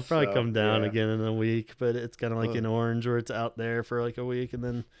else, and it'll probably come down again in a week, but it's kind of like in Orange where it's out there for like a week and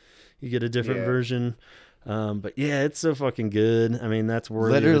then you get a different version. But it's so fucking good. I mean, that's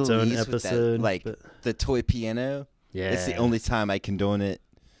worthy of its own episode. The toy piano. It's the only time I condone it.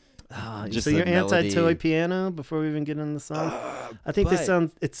 So you're anti-toy piano before we even get into the song? I think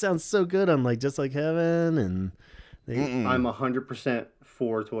it sounds so good on like Just Like Heaven, and I'm 100%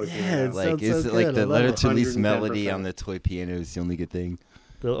 for toy piano. Like, is it like the Letter to Elise melody on the toy piano is the only good thing?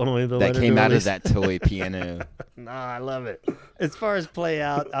 Only the that came out of release. that toy piano. Nah, I love it. As far as Play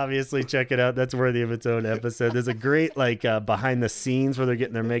Out, obviously check it out. That's worthy of its own episode. There's a great behind the scenes where they're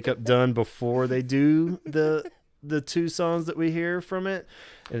getting their makeup done before they do the two songs that we hear from it.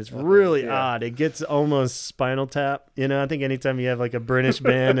 And it's really odd. It gets almost Spinal Tap. You know, I think anytime you have like a British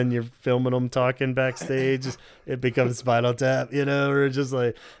band and you're filming them talking backstage, it becomes Spinal Tap, you know, or just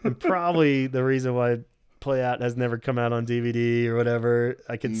like, and probably the reason why Play Out has never come out on DVD or whatever.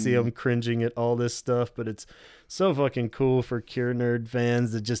 I could see them cringing at all this stuff, but it's so fucking cool for Cure Nerd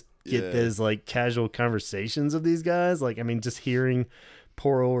fans to just get these like casual conversations of these guys. Like, I mean, just hearing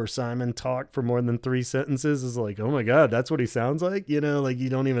Porl or Simon talk for more than 3 sentences is like, oh my God, that's what he sounds like. You know, like you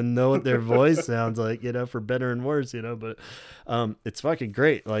don't even know what their voice sounds like, you know, for better and worse, you know, but it's fucking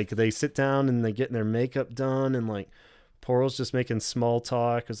great. Like they sit down and they get their makeup done and like, Porl's just making small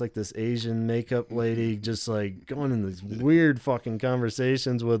talk. It's like this Asian makeup lady just like going in these weird fucking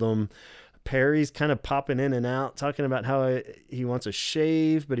conversations with him. Perry's kind of popping in and out, talking about how he wants a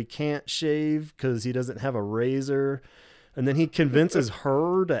shave, but he can't shave because he doesn't have a razor. And then he convinces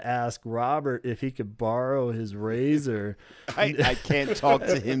her to ask Robert if he could borrow his razor. I can't talk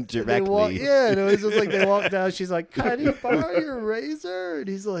to him directly. It's just like they walk down. She's like, "Can you borrow your razor?" And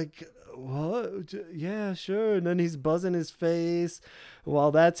he's like, "What? Yeah, sure." And then he's buzzing his face.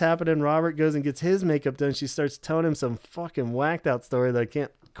 While that's happening, Robert goes and gets his makeup done. She starts telling him some fucking whacked out story that I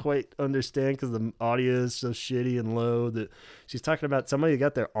can't quite understand because the audio is so shitty and low. That she's talking about somebody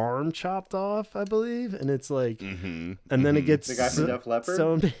got their arm chopped off, I believe, and it's like, and then it gets the guy from Def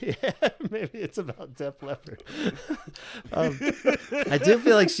Leppard. Yeah, maybe it's about Def Leppard. I do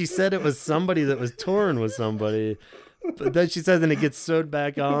feel like she said it was somebody that was touring with somebody. But then she says, and it gets sewed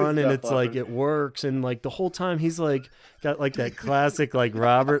back on, and it's like it works, and like the whole time he's like got like that classic like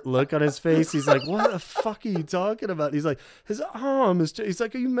Robert look on his face. He's like, "What the fuck are you talking about?" And he's like, his arm is. He's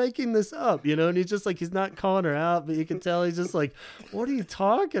like, "Are you making this up?" You know, and he's just like, he's not calling her out, but you can tell he's just like, "What are you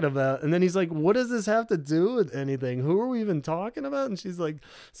talking about?" And then he's like, "What does this have to do with anything? Who are we even talking about?" And she's like,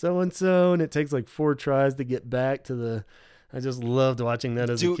 "So and so," and it takes like 4 tries to get back to the. I just loved watching that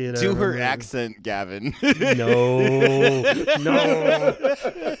as a kid. Do her accent, Gavin. No.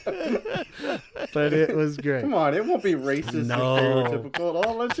 But it was great. Come on, it won't be racist or stereotypical at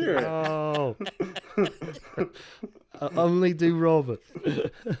all. Let's hear it. No. I'll only do Robert.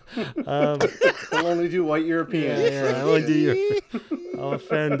 I'll only do white Europeans. Yeah, I only do Europe. I'll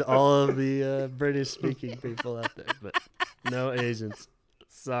offend all of the British-speaking people out there, but no Asians.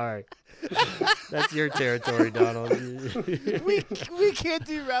 Sorry. That's your territory, Donald. we can't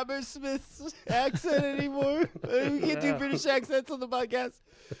do Robert Smith's accent anymore. We can't do British accents on the podcast.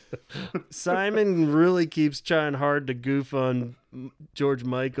 Simon really keeps trying hard to goof on George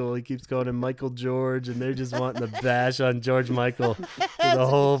Michael. He keeps calling him Michael George, and they're just wanting to bash on George Michael for the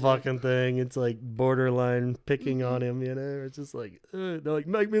whole fucking thing. It's like borderline picking on him, you know? It's just like, they're like,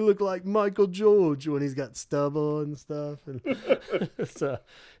 make me look like Michael George when he's got stubble and stuff. And so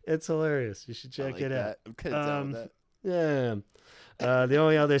it's hilarious. You should check it out. I'm kind of down with that. Yeah. The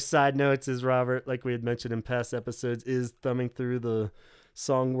only other side notes is Robert, like we had mentioned in past episodes, is thumbing through the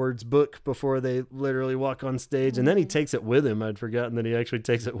song words book before they literally walk on stage, and then he takes it with him. I'd forgotten that he actually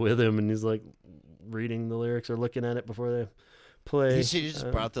takes it with him, and he's like reading the lyrics or looking at it before they play. He should have just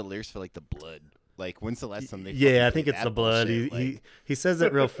brought the lyrics for like the blood. Like, when's the last time they? Yeah, I think it's that the blood. bullshit? He says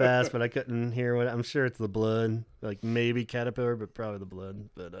it real fast, but I couldn't hear what. I'm sure it's the blood. Like maybe Caterpillar, but probably the blood.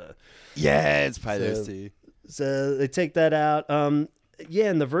 But yeah, it's probably those two. So they take that out.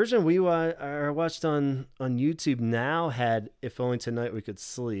 Yeah, and the version we watched on YouTube now had "If Only Tonight We Could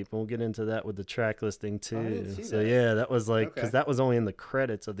Sleep," and we'll get into that with the track listing too. I didn't see So that. yeah, that was like because Okay. that was only in the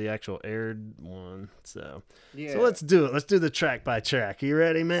credits of the actual aired one. So Yeah. so let's do it. Let's do the track by track. You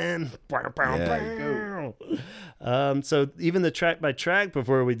ready, man? Yeah. So even the track by track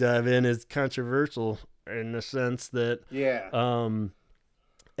before we dive in is controversial in the sense that Yeah.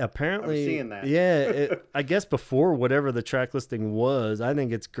 apparently, I'm seeing that. yeah, I guess before whatever the track listing was, I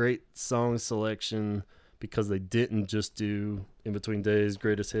think it's great song selection because they didn't just do In Between Days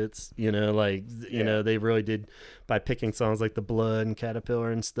greatest hits, you know, like, you know, they really did by picking songs like The Blood and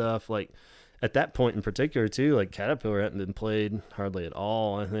Caterpillar and stuff. Like at that point in particular too, like Caterpillar hadn't been played hardly at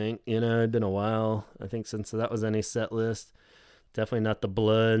all, I think, you know, it'd been a while, I think, since that was any set list. Definitely not The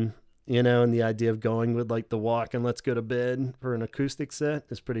Blood. You know, and the idea of going with like The Walk and Let's Go to Bed for an acoustic set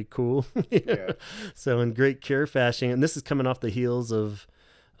is pretty cool. Yeah. So in great Cure fashion, and this is coming off the heels of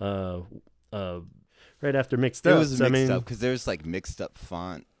right after Mixed Up. It was So, mixed up because there's like mixed up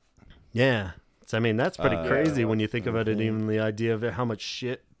font. Yeah. So I mean that's pretty crazy yeah. when you think about it. Even the idea of it, how much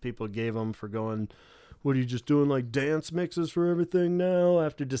shit people gave them for going what are you just doing like dance mixes for everything now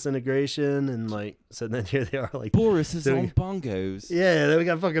after Disintegration? And like, so then here they are like Boris is on bongos. Yeah, then we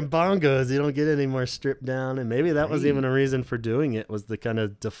got fucking bongos. You don't get any more stripped down. And maybe that was even a reason for doing it, was to kind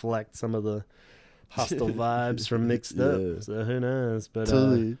of deflect some of the hostile vibes from Mixed Up. So who knows? But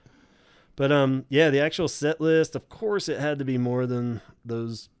Totally. Yeah, the actual set list, of course, it had to be more than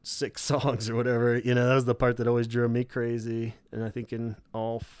those 6 songs or whatever. You know, that was the part that always drove me crazy. And I think in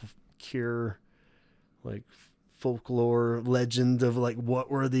all Cure, like, folklore legend of, like,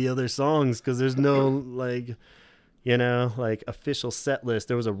 what were the other songs? Because there's no, like, you know, like, official set list.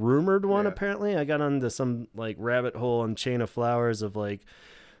 There was a rumored one, apparently. I got onto some, like, rabbit hole on Chain of Flowers of, like,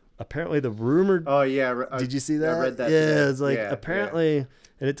 apparently the rumored... Oh, yeah. Did you see that? I read that. Yeah, it's like, apparently... Yeah.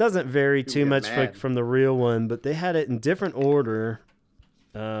 And it doesn't vary too much like from the real one, but they had it in different order.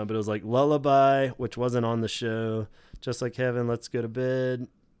 But it was like Lullaby, which wasn't on the show. Just Like Heaven, Let's Go to Bed.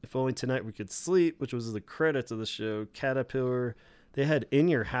 If Only Tonight We Could Sleep, which was the credits of the show. Caterpillar. They had In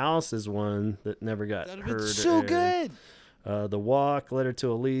Your House as one that never got heard. So good. The Walk, Letter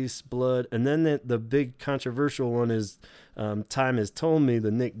to Elise, Blood. And then the big controversial one is Time Has Told Me, the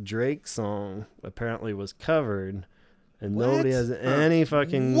Nick Drake song apparently was covered. And nobody has any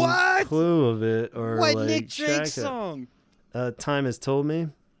fucking clue of it. Or what like, Nick Drake song? Time Has Told Me.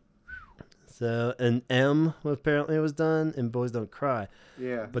 So, and M apparently was done, and Boys Don't Cry.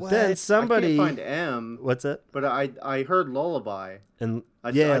 Yeah. But then somebody... I can't find M. What's that? But I heard Lullaby. And I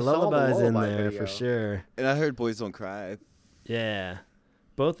Lullaby's Lullaby in there video. for sure. And I heard Boys Don't Cry. Yeah.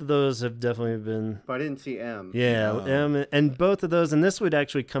 Both of those have definitely been... But I didn't see M. Yeah, No. M, and both of those, and this would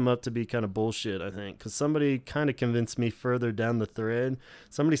actually come up to be kind of bullshit, I think, because somebody kind of convinced me further down the thread.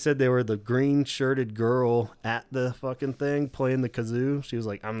 Somebody said they were the green-shirted girl at the fucking thing playing the kazoo. She was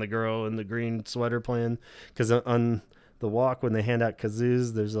like, I'm the girl in the green sweater playing, because on the walk, when they hand out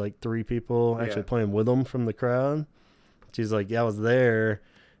kazoos, there's like 3 people actually playing with them from the crowd. She's like, yeah, I was there,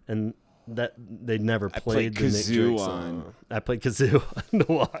 and... that they never played the Nick Drake song. I played kazoo on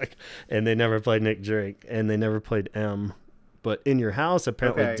the walk, and they never played Nick Drake, and they never played M. But In Your House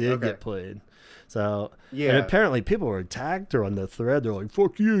apparently did get played. So and apparently people were attacked her on the thread. They're like,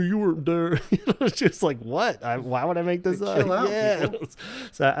 "Fuck you, you weren't there." It's just like, what? Why would I make this up? Chill out, people.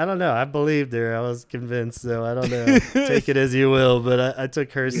 So I don't know. I believed her. I was convinced. So I don't know. Take it as you will. But I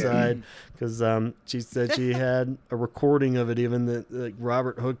took her side. Because she said she had a recording of it even that like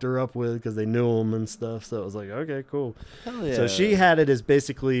Robert hooked her up with because they knew him and stuff. So it was like, okay, cool. Hell yeah. So she had it as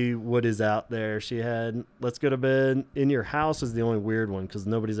basically what is out there. She had Let's Go to Bed. In Your House is the only weird one because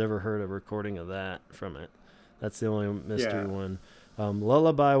nobody's ever heard a recording of that from it. That's the only mystery one.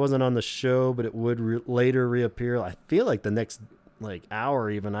 Lullaby wasn't on the show, but it would later reappear. I feel like the next like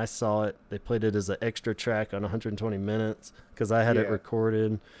hour even I saw it. They played it as an extra track on 120 minutes because I had it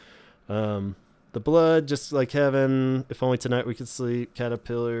recorded. The Blood, Just Like Heaven, If Only Tonight We Could Sleep,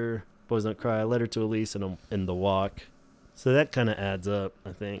 Caterpillar, Boys Don't Cry, Letter to Elise, and The Walk. So that kind of adds up,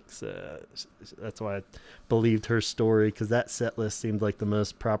 I think. So that's why I believed her story, because that set list seemed like the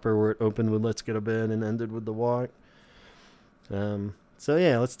most proper, where it opened with Let's Go to Bed and ended with The Walk. So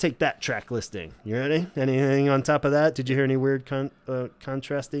yeah, let's take that track listing. You ready? Anything on top of that? Did you hear any weird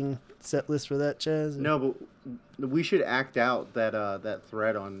contrasting set list for that, Chaz? No, but we should act out that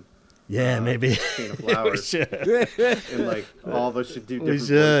thread on... Yeah, maybe. Chain of Flowers. We should. And like all of us should do different We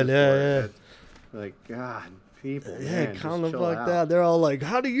should, voices for it. Like, God, people. Yeah, man, calm the just fuck chill out. down. They're all like,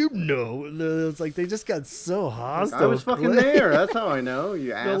 how do you know? And it's like they just got so hostile. I was fucking there. That's how I know,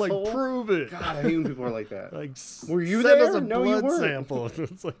 you They're asshole. like, prove it. God, I hate when people are like that. Like, were you send there? us a No, you blood weren't. sample.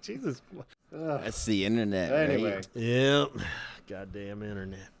 It's like, Jesus. That's the internet, Anyway. right? Yep. Goddamn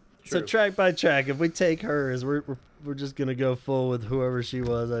internet. So True. track by track, if we take hers, we're just gonna go full with whoever she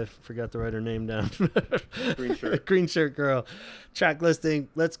was. I forgot to write her name down. Green shirt. Green shirt girl. Track listing.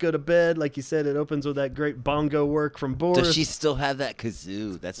 Let's Go to Bed. Like you said, it opens with that great bongo work from Boris. Does she still have that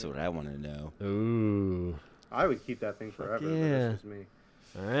kazoo? That's what I want to know. Ooh. I would keep that thing forever. But yeah. that's just me.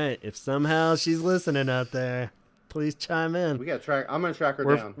 All right. If somehow she's listening out there, please chime in. We got to track. I'm gonna track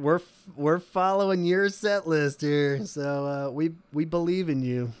her down. We're following your set list here, so we believe in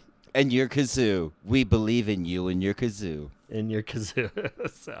you. And your kazoo. We believe in you and your kazoo. In your kazoo.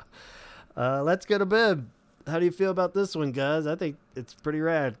 So, Let's Go to Bed. How do you feel about this one, guys? I think it's pretty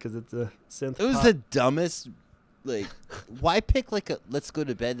rad because it's a synth. It was pop. the dumbest. Like, why pick like a Let's Go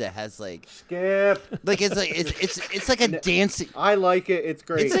to Bed that has like Skip. it's like a dancing. I like it. It's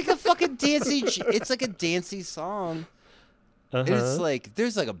great. It's like a fucking dancey. It's like a dancey song. Uh-huh. And it's like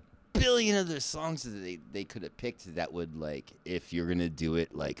there's like a billion other songs that they could have picked that would, like, if you're gonna do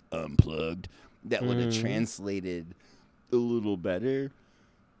it like unplugged, that would have translated a little better.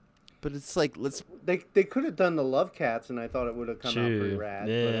 But it's like, let's... They could have done the Love Cats, and I thought it would have come out pretty rad.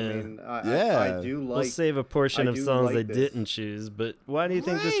 Yeah. But I mean, I do like... We'll save a portion of songs like they this. didn't choose, but why do you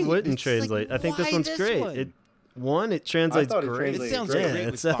think this wouldn't translate? Like, I think this why one's this great. One? It translates I thought it great. translated It sounds great. great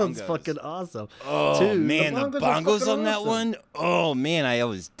It with sounds bongos. fucking awesome. Oh, Two, man, the bongos are bongos fucking on that awesome. one. Oh, man, I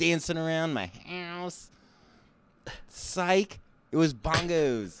was dancing around my house. Psych. It was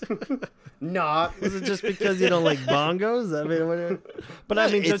bongos. Not. Was it just because you don't like bongos? I mean, whatever. But I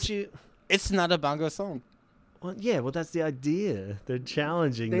mean, don't you? It's not a bongo song. Well, yeah. Well, that's the idea. They're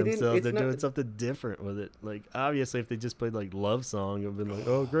challenging They didn't- themselves. it's They're not- doing something different with it. Like, obviously, if they just played like love song, it'd been like,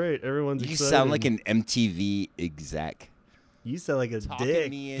 oh, great, everyone's You excited. sound like an MTV exec. You sound like a Talking dick.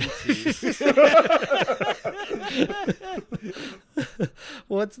 me into...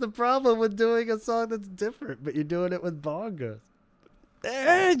 What's the problem with doing a song that's different, but you're doing it with bongos?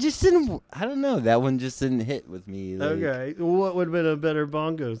 Just didn't... I don't know. That one just didn't hit with me. Like, Okay. What would have been a better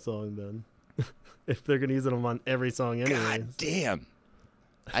bongo song then? If they're gonna use them on every song anyway. God damn.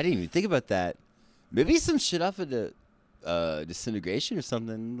 I didn't even think about that. Maybe some shit off of the Disintegration or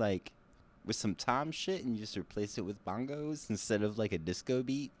something, like with some tom shit, and you just replace it with bongos instead of like a disco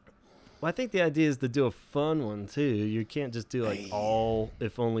beat. Well, I think the idea is to do a fun one too. You can't just do like Hey. all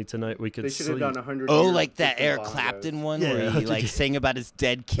 "If Only Tonight We Could They should Sleep." have done 100. Oh, years like that with the Eric bongos. Clapton one Yeah, where he like sang about his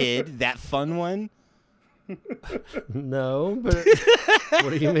dead kid. That fun one. No, but what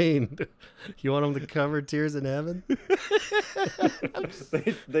do you mean? You want them to cover "Tears in Heaven"?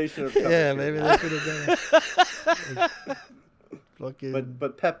 They should have. Yeah, maybe they could have done it. Fucking.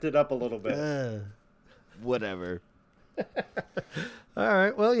 But pepped it up a little bit. Whatever. All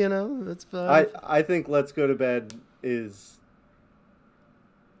right. Well, you know, that's fine. I think Let's Go to Bed is.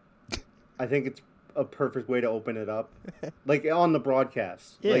 I think it's a perfect way to open it up, like on the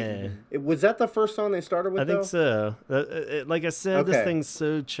broadcast. Yeah. Was that the first song they started with? I think so. Like I said, this Okay. thing's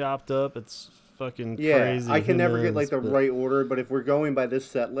so chopped up. It's fucking Yeah, crazy. I can Who never get knows, like the but- right order, but if we're going by this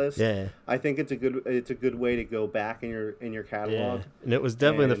set list, Yeah. I think it's a good way to go back in your Yeah. catalog. And it was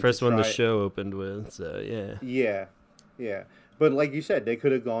definitely the and first to one the try it. show opened with. So yeah. Yeah. But like you said, they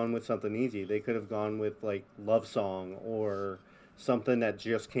could have gone with something easy. They could have gone with like Love Song or something that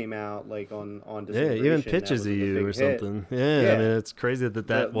just came out like on Yeah, Disintegration. even that Pictures was of a You big or hit. something. Yeah, I Yeah. mean, it's crazy that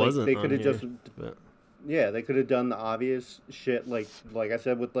Like, wasn't they on could have here. just But, Yeah, they could have done the obvious shit like I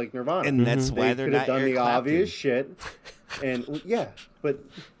said with like Nirvana. And that's why they they're could not have done Eric the Clapton. obvious shit. And yeah, but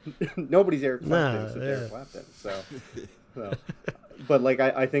nobody's Eric Clapton. Except Eric Clapton. So, but like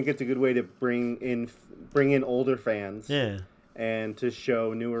I think it's a good way to bring in older fans. yeah. And to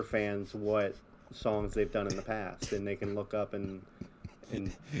show newer fans what songs they've done in the past, and they can look up and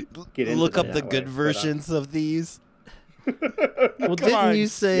get into Look them up the that good way. versions of these. Well, didn't on. you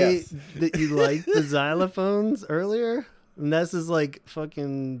say Yes. that you liked the xylophones earlier? And this is like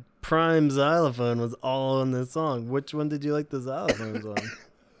fucking prime xylophone was all in this song. Which one did you like the xylophones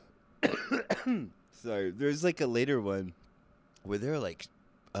on? Sorry, there's like a later one where they're like,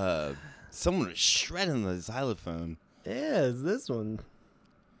 someone was shredding the xylophone. Yeah, it's this one.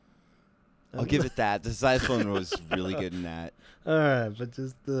 I'll give it that. The xylophone was really good in that. All right, but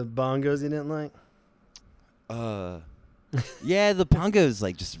just the bongos you didn't like? Yeah, the bongos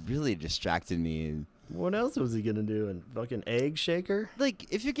like just really distracted me. What else was he gonna do? And fucking egg shaker? Like,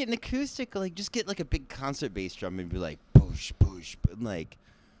 if you're getting acoustic, like just get like a big concert bass drum and be like push, push, but like.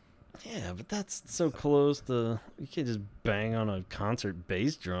 Yeah, but that's so close to you can't just bang on a concert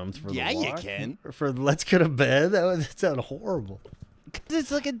bass drums for Yeah, the you walk. can. Or for Let's Go to Bed. That would sound horrible. 'Cause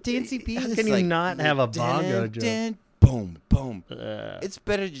it's like a dancey beat. How It's can you like, not have a bongo drum? dun, boom, boom. It's It's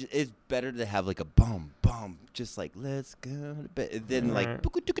better. It's better to have like a boom, boom, just like let's go to bed. Then like Alright.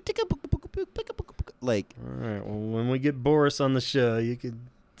 like all right. Well, when we get Boris on the show, you could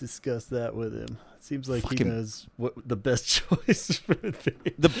discuss that with him. Seems like he Fucking- knows what the best choice for the thing.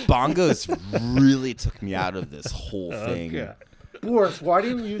 the bongos really took me out of this whole thing. Okay. Boris, why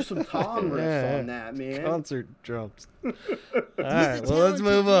didn't you use some tom riffs Yeah. on that, man? Concert drums. All right, well, let's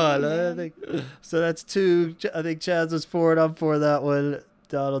move on. I think so. That's two. I think Chaz was for it. I'm for that one.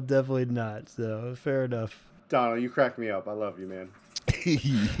 Donald definitely not. So fair enough. Donald, you crack me up. I love you, man.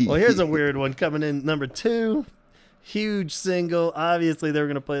 Well, here's a weird one coming in number 2. Huge single. Obviously, they were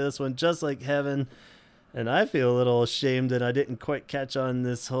going to play this one just like Heaven. And I feel a little ashamed that I didn't quite catch on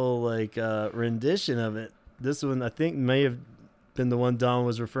this whole like rendition of it. This one, I think, may have been the one Don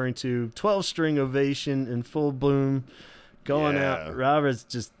was referring to. 12-string ovation in full bloom. Going Yeah. out. Robert's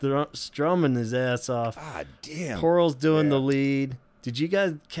just strumming his ass off. Ah, damn. Coral's doing Yeah. the lead. Did you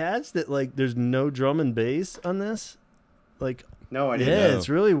guys catch that? Like, there's no drum and bass on this? Like, No, I didn't. yeah, know. it's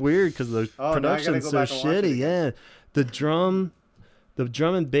really weird because the Oh, now I gotta production's go so back and watch it shitty. again. Yeah, the The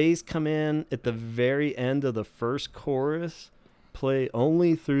drum and bass come in at the very end of the first chorus, play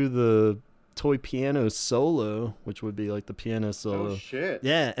only through the toy piano solo, which would be like the piano solo. Oh, shit.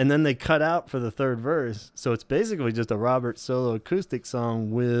 Yeah, and then they cut out for the third verse. So it's basically just a Robert solo acoustic song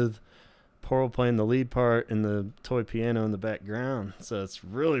with Pearl playing the lead part and the toy piano in the background. So it's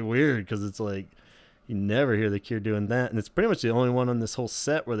really weird because it's like you never hear The Cure doing that. And it's pretty much the only one on this whole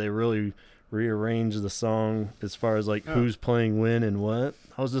set where they really rearrange the song as far as like who's playing when and what.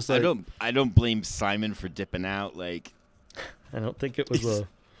 I was just like, I don't blame Simon for dipping out. Like, I don't think it was a.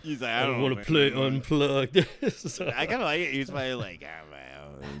 He's like, I don't want to play Unplugged. So, I kind of like it. He's probably like,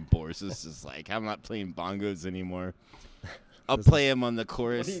 Boris is just like, I'm not playing bongos anymore. I'll play him on the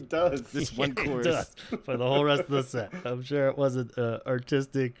chorus. He does. This one chorus. He does for the whole rest of the set. I'm sure it wasn't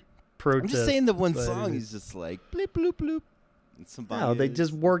artistic protest. I'm just saying the one song, he's just like, bloop, bloop, bloop. And some bongos. No, they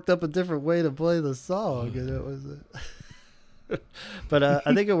just worked up a different way to play the song. And it was. But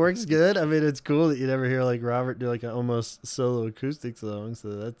I think it works good. I mean, it's cool that you never hear like Robert do like an almost solo acoustic song. So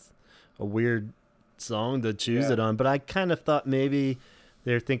that's a weird song to choose it on. But I kind of thought maybe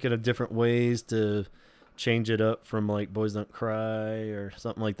they're thinking of different ways to change it up from like Boys Don't Cry or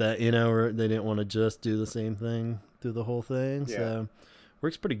something like that, you know, or they didn't want to just do the same thing through the whole thing. Yeah. So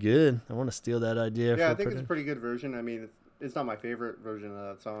works pretty good. I want to steal that idea. Yeah, I think it's a pretty good version. I mean, it's not my favorite version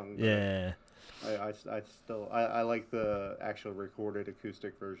of that song. Yeah. I still like the actual recorded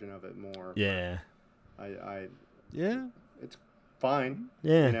acoustic version of it more. Yeah. It's fine.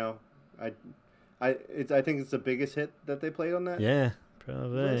 Yeah. You know, I think it's the biggest hit that they played on that. Yeah,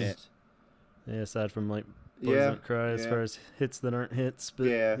 probably. Yeah, aside from like Boys Don't Cry as far as hits that aren't hits, but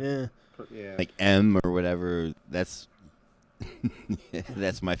yeah. Like M or whatever. That's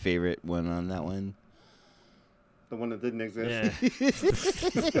that's my favorite one on that one. The one that didn't exist. Yeah.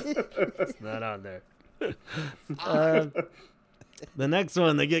 It's not on there. The next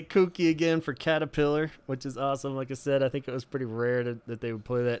one, they get kooky again for Caterpillar, which is awesome. Like I said, I think it was pretty rare that they would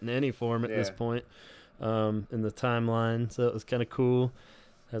play that in any form at this point in the timeline. So it was kind of cool.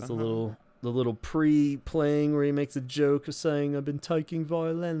 Has the little pre-playing where he makes a joke of saying, "I've been taking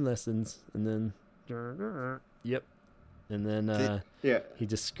violin lessons," and then, yep. And then he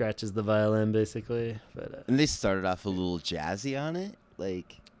just scratches the violin, basically. But and they started off a little jazzy on it,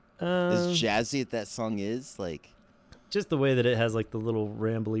 like as jazzy as that song is, like just the way that it has like the little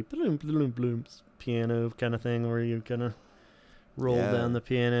rambly bloom bloom blooms piano kind of thing, where you kind of roll down the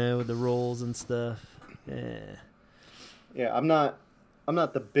piano with the rolls and stuff. Yeah, I'm not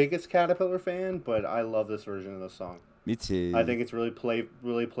the biggest Caterpillar fan, but I love this version of the song. Me too. I think it's really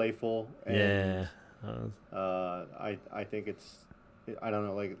playful. And I think it's, I don't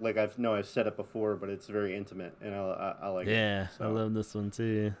know, like I've said it before, but it's very intimate, and I like it. Yeah, so. I love this one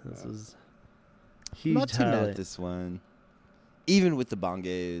too. This was I'm huge. not too mad at this one. Even with the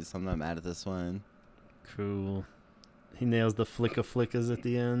bongos, I'm not mad at this one. Cool. He nails the flickas at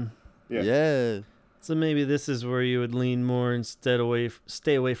the end. Yeah. So maybe this is where you would lean more instead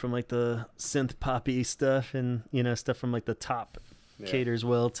stay away from like the synth poppy stuff, and stuff from like the top caters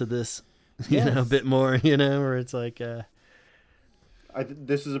well to this. A bit more, where it's like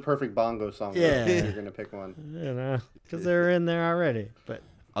this is a perfect bongo song. Yeah. If you're gonna pick one. Because they're in there already. But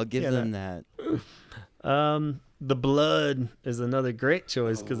I'll give them that. The Blood is another great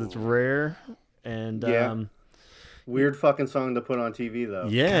choice because it's rare and weird fucking song to put on TV though.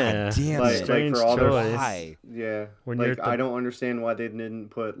 Yeah, God damn like for all choice. Yeah, when I don't understand why they didn't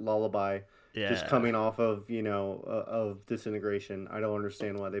put Lullaby. Just coming off of of Disintegration, I don't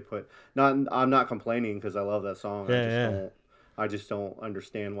understand why they put. I'm not complaining because I love that song. I just don't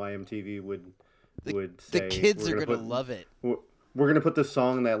understand why MTV would say the kids are gonna love it. We're gonna put this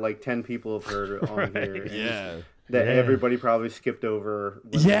song that like 10 people have heard on here. That everybody probably skipped over.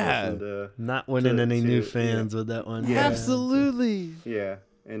 Not winning any new fans with that one. Yeah. Absolutely. Yeah,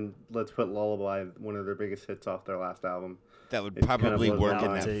 and let's put Lullaby, one of their biggest hits off their last album. That would probably kind of work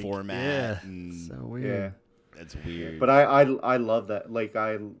in that format. Yeah, so weird. Yeah, that's weird. But I love that. Like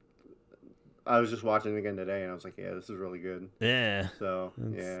I was just watching it again today, and I was like, yeah, this is really good. Yeah. So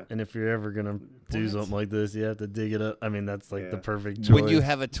and if you're ever gonna do something like this, you have to dig it up. I mean, that's like the perfect choice. When you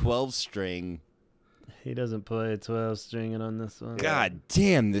have a 12-string. He doesn't play a 12-stringing on this one. God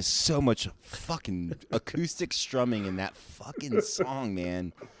damn, there's so much fucking acoustic strumming in that fucking song,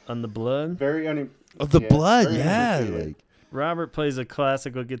 man. On The Blood? The Blood, like Robert plays a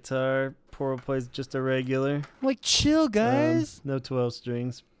classical guitar. Pearl plays just a regular. I'm like, chill, guys. No 12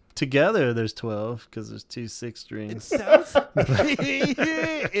 strings. Together, there's 12 because there's 2 6-strings. It sounds.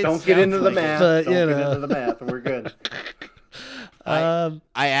 Don't get into the math. But, Don't get into the math. We're good. I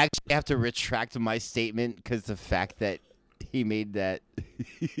actually have to retract my statement because the fact that he made that.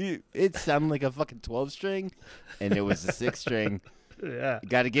 It sounded like a fucking 12-string, and it was a 6-string. Yeah.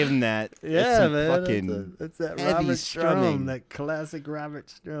 Got to give him that. Yeah, man. Fucking that's that Robert Strum, that classic Robert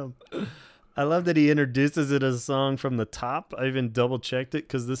Strum. I love that he introduces it as a song from the top. I even double checked it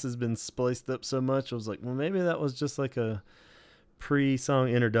because this has been spliced up so much. I was like, well, maybe that was just like a pre-song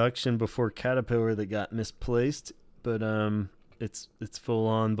introduction before Caterpillar that got misplaced. But it's full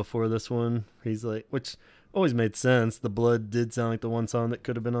on before this one. He's like, which always made sense. The Blood did sound like the one song that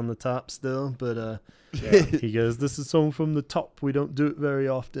could have been on the top still. But he goes, this is a song from the top. We don't do it very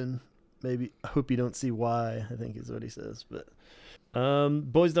often. Maybe I hope you don't see why, I think is what he says. But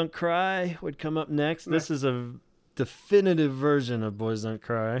Boys Don't Cry would come up next. This is a definitive version of Boys Don't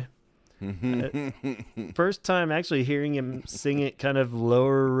Cry. First time actually hearing him sing it kind of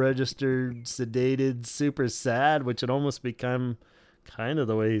lower registered, sedated, super sad, which had almost become kind of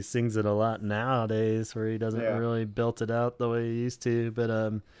the way he sings it a lot nowadays, where he doesn't really belt it out the way he used to. But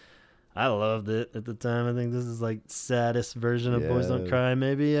I loved it at the time. I think this is like saddest version of Boys Don't Cry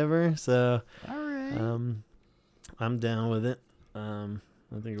maybe ever. So all right. I'm down with it. I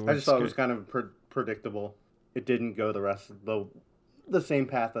just thought it was kind of predictable. It didn't go the rest of the same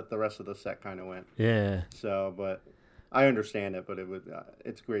path that the rest of the set kind of went. Yeah. So, but I understand it. But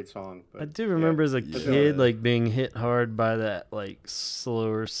it's a great song. But, I do remember as a kid like being hit hard by that like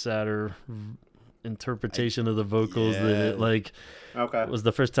slower, sadder interpretation of the vocals that it like. Okay. It was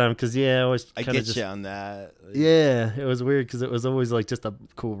the first time because I always I kind of get you on that. Yeah, it was weird because it was always like just a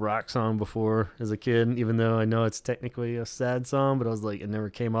cool rock song before as a kid, even though I know it's technically a sad song, but I was like, it never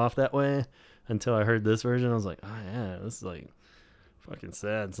came off that way until I heard this version. I was like, oh yeah, this is like fucking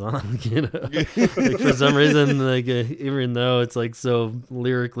sad song, you know. Like for some reason, like even though it's like so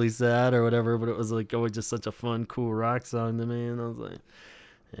lyrically sad or whatever, but it was like always just such a fun, cool rock song to me, and I was like,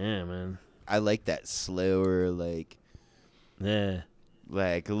 yeah, man. I like that slower, like. Yeah.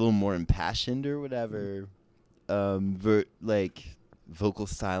 Like a little more impassioned or whatever. Like vocal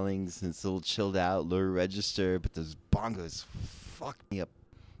stylings, and it's a little chilled out, lower register, but those bongos fuck me up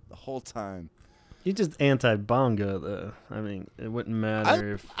the whole time. You just anti-bongo, though. I mean, it wouldn't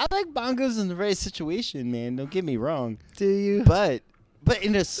matter if... I like bongos in the right situation, man. Don't get me wrong. Do you? But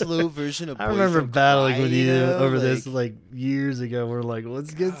in a slow version of I Boys remember Don't battling Cry, with you over like, this like years ago. We're like,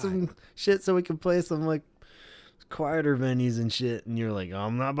 let's get some shit so we can play some like quieter venues and shit, and you're like,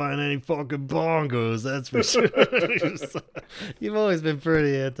 I'm not buying any fucking bongos, that's for sure. You've always been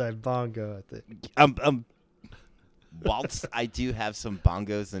pretty anti-bongo, I think. Whilst I do have some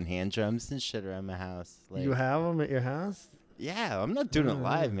bongos and hand drums and shit around my house. Like, you have them at your house? Yeah, I'm not doing it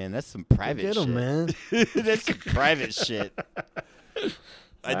live, man. That's some private shit. Get them, man. That's some private shit.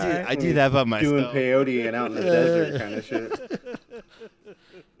 I do that by myself. Doing peyote and out in the desert kind of shit.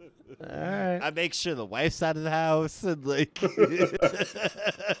 All right. I make sure the wife's out of the house and like.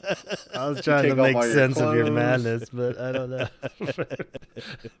 I was trying to make sense of your madness, but I don't know.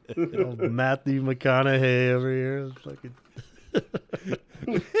 Matthew McConaughey over here, fucking.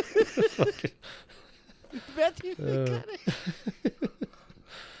 Matthew McConaughey.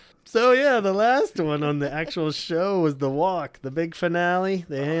 So yeah, the last one on the actual show was the walk, the big finale.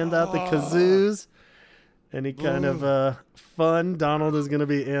 They hand out the kazoos. Any kind of fun? Donald is going to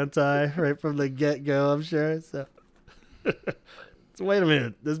be anti right from the get-go, I'm sure. So wait a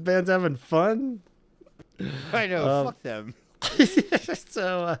minute. This band's having fun? I know. Fuck them.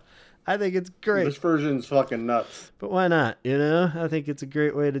 So I think it's great. This version's fucking nuts. But why not? You know, I think it's a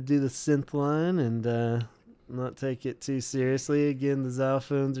great way to do the synth line and not take it too seriously. Again, the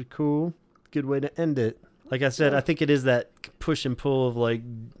xylophones are cool. Good way to end it. Like I said, I think it is that push and pull of like,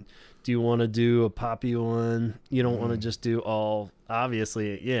 do you want to do a poppy one? You don't want to just do all,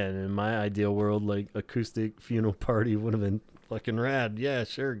 obviously, yeah, in my ideal world, like acoustic funeral party would have been fucking rad. Yeah,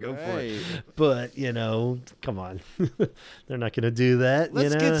 sure, go for it. But, you know, come on. They're not going to do that.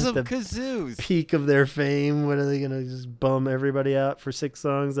 Let's get some the kazoos. Peak of their fame. What are they going to just bum everybody out for 6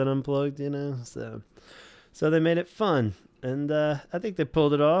 songs that Unplugged, you know? So they made it fun. And I think they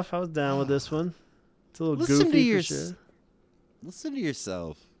pulled it off. I was down with this one. It's a little goofy for sure. Listen to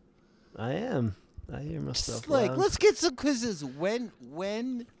yourself. I am. I hear myself. Just like, loud. let's get some quizzes. When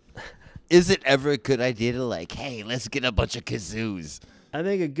is it ever a good idea to like, hey, let's get a bunch of kazoos? I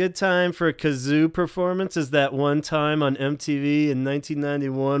think a good time for a kazoo performance is that one time on MTV in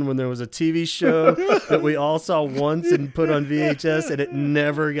 1991 when there was a TV show that we all saw once and put on VHS and it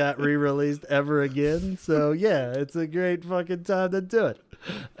never got re-released ever again. So yeah, it's a great fucking time to do it.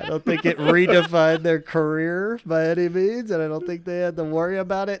 I don't think it redefined their career by any means, and I don't think they had to worry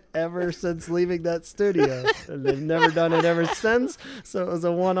about it ever since leaving that studio. And they've never done it ever since, so it was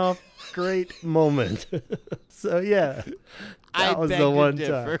a one-off great moment. So, yeah, that was the one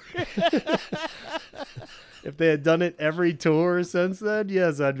time. If they had done it every tour since then,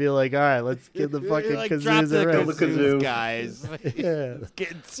 yes, I'd be like, all right, let's get the fucking kazoos around. The kazoos, guys. Yeah. It's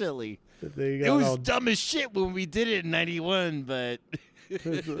getting silly. It was dumb as shit when we did it in 91, but...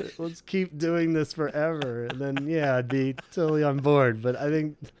 let's keep doing this forever. And then, yeah, I'd be totally on board. But I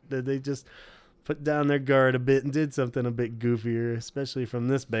think that they just put down their guard a bit and did something a bit goofier, especially from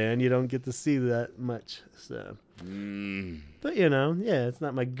this band. You don't get to see that much. So, But, yeah, it's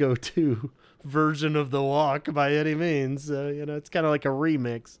not my go-to version of the walk by any means. So, it's kind of like a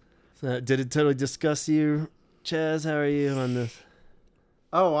remix. So, did it totally disgust you, Chaz? How are you on this?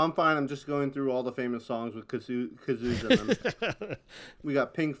 Oh, I'm fine. I'm just going through all the famous songs with kazoos in them. We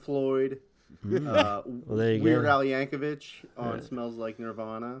got Pink Floyd, Weird Al Yankovic on Smells Like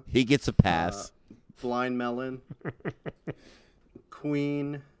Nirvana. He gets a pass. Blind Melon.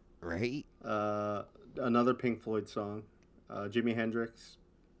 Queen. Right. Another Pink Floyd song. Jimi Hendrix.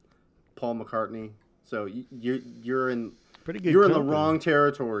 Paul McCartney. So you're in pretty good. You're in the wrong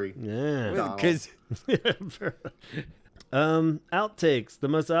territory. Yeah. Because outtakes. The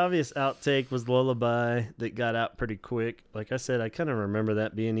most obvious outtake was Lullaby that got out pretty quick. Like I said, I kind of remember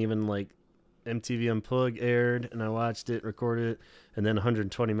that being even like MTV Unplugged aired, and I watched it, recorded it, and then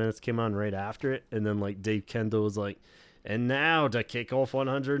 120 minutes came on right after it, and then like Dave Kendall was like, and now to kick off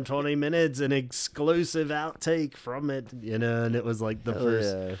 120 minutes, an exclusive outtake from it, and it was like the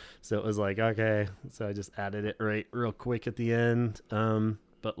first. Yeah. So it was like, okay. So I just added it right real quick at the end.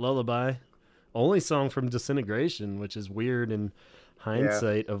 But Lullaby, only song from Disintegration, which is weird in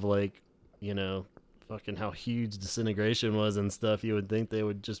hindsight of like, fucking how huge Disintegration was and stuff. You would think they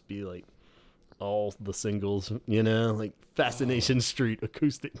would just be like all the singles, like Fascination Street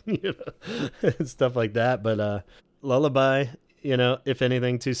acoustic, and stuff like that. But Lullaby, if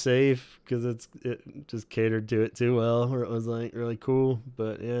anything, too safe because it just catered to it too well, where it was like really cool.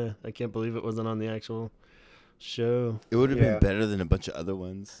 But yeah, I can't believe it wasn't on the actual show. It would have been better than a bunch of other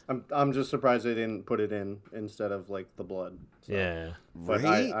ones. I'm just surprised they didn't put it in instead of like The Blood. So. Yeah, but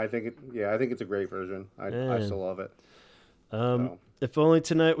right? I think it's a great version. I still love it. If Only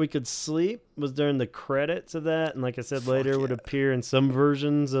Tonight We Could Sleep was during the credits of that, and like I said, later would appear in some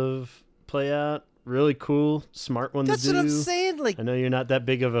versions of Play Out. Really cool, smart one to do. That's what I'm saying. Like, I know you're not that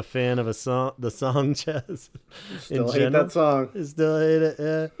big of a fan of the song, Chaz. Still hate that song. You still hate it,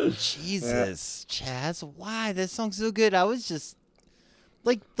 yeah. Jesus, Chaz, why? That song's so good. I was just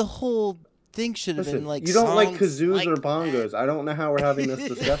like, the whole thing should have been like. You don't like kazoos or bongos. I don't know how we're having this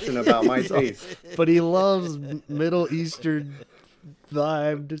discussion about my taste. But he loves Middle Eastern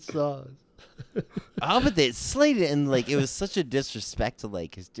vibed songs. Oh, but they slayed it, and like it was such a disrespect to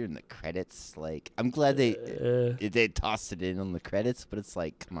like, cause during the credits, like I'm glad they tossed it in on the credits, but it's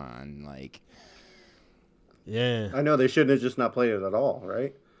like, come on, like. Yeah. I know they shouldn't have just not played it at all,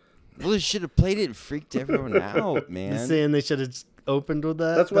 right? Well, they should have played it and freaked everyone out, man. You're saying they should have just opened with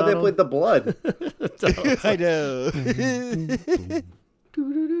that? That's why they played The Blood. I know.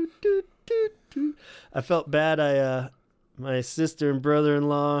 I felt bad. My sister and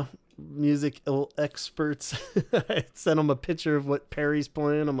brother-in-law, music experts, I sent them a picture of what Perry's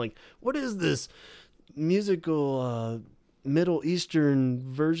playing. I'm like, what is this musical Middle Eastern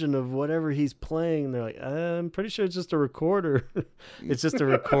version of whatever he's playing? And they're like, I'm pretty sure it's just a recorder. It's just a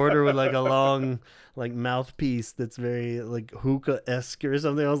recorder with like a long like mouthpiece that's very like hookah-esque or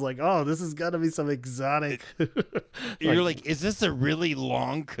something. I was like, oh, this has got to be some exotic. You're like, is this a really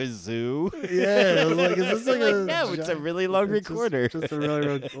long kazoo? Yeah, I was like, is this like no, it's a really long recorder. Just a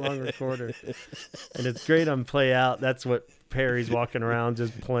really long recorder. And it's great on Play Out. That's what Perry's walking around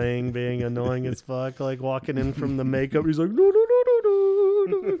just playing, being annoying as fuck, like walking in from the makeup. He's like, no.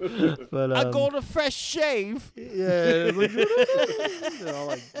 But I got a fresh shave. Yeah,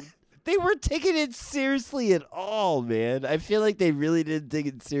 like, they weren't taking it seriously at all, man. I feel like they really didn't take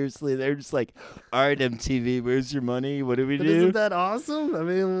it seriously. They're just like, all right, MTV, where's your money? What do we do? Isn't that awesome? I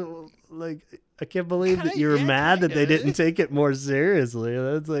mean, like, I can't believe that you're mad that they didn't take it more seriously.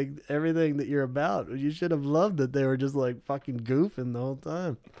 That's like everything that you're about. You should have loved that they were just like fucking goofing the whole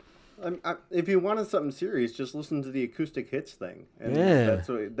time. If you wanted something serious, just listen to the acoustic hits thing, and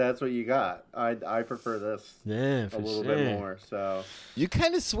that's what you got. I prefer this a little bit more. So you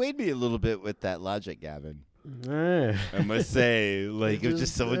kind of swayed me a little bit with that logic, Gavin. I must say, like, it was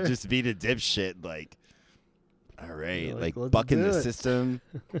just someone just being a dipshit, like, all right, like bucking the system,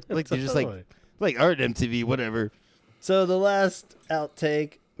 like they're just like, all right, MTV, whatever. So the last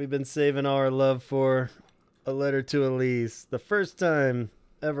outtake we've been saving all our love for, A Letter to Elise. The first time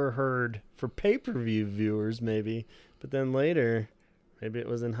ever heard for pay-per-view viewers, maybe, but then later, maybe it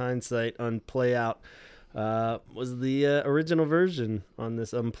was in hindsight on Play Out, was the original version on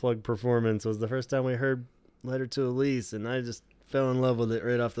this Unplugged performance. It was the first time we heard Letter to Elise, and I just fell in love with it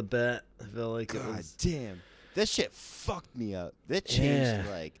right off the bat. I felt like it was... damn. That shit fucked me up. That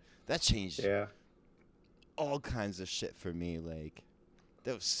changed, Yeah. all kinds of shit for me. Like,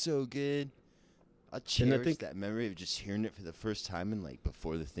 that was so good. I cherish that memory of just hearing it for the first time and, like,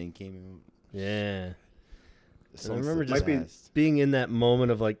 before the thing came in. Yeah. I remember just being in that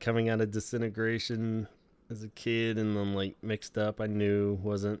moment of, like, coming out of Disintegration as a kid and then, like, Mixed Up, I knew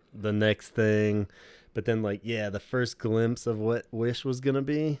wasn't the next thing. But then, like, yeah, the first glimpse of what Wish was going to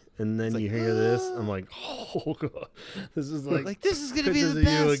be, and then you hear this, I'm like, oh, God. This is like this is going to be the Pictures of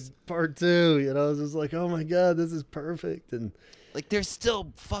best. You, like, part 2, you know? It's just like, oh, my God, this is perfect. And like, they're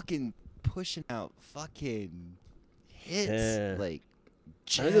still fucking pushing out fucking hits. Like,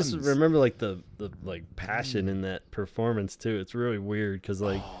 gems. I just remember, like, the like, passion in that performance, too. It's really weird, because,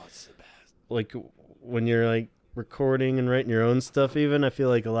 like, it's the best. Like, when you're, like, recording and writing your own stuff even, I feel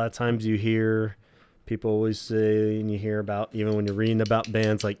like a lot of times you hear... People always say, and you hear about, even when you're reading about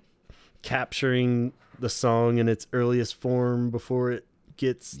bands, like capturing the song in its earliest form before it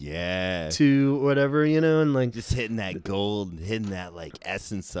gets to whatever, you know, and like just hitting that gold, hitting that like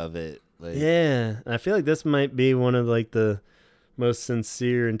essence of it. Like, yeah, I feel like this might be one of like the most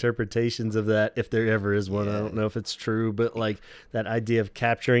sincere interpretations of that, if there ever is one. I don't know if it's true, but like that idea of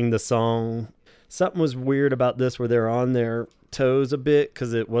capturing the song. Something was weird about this where they're on their toes a bit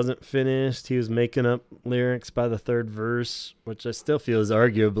because it wasn't finished. He was making up lyrics by the third verse, which I still feel is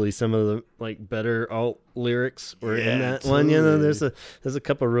arguably some of the like better alt lyrics were in that one. You know, there's a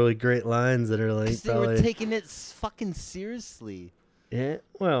couple really great lines that are like they were taking it fucking seriously. Yeah,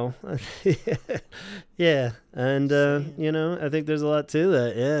 well, yeah, and you know, I think there's a lot to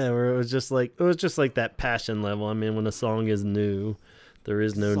that. Yeah, where it was just like that passion level. I mean, when a song is new, there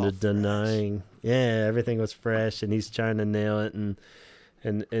is no denying. Yeah, everything was fresh, and he's trying to nail it, and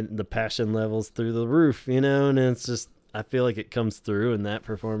the passion levels through the roof, you know. And it's just, I feel like it comes through in that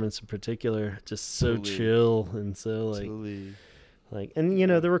performance in particular. Just so chill and so like, and you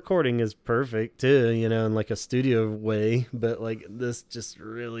know, the recording is perfect too, you know, in like a studio way. But like this just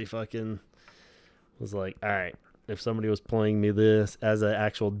really fucking was like, all right, if somebody was playing me this as an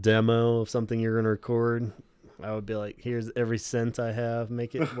actual demo of something you're gonna record, I would be like, here's every cent I have,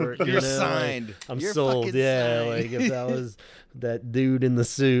 make it work. You're know? signed. Like, I'm You're sold. Yeah, signed. like if that was that dude in the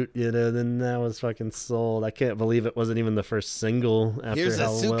suit, you know, then that was fucking sold. I can't believe it wasn't even the first single. After Here's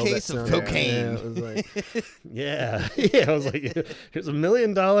how a suitcase well of that cocaine. Yeah, it was like, yeah. I was like, here's $1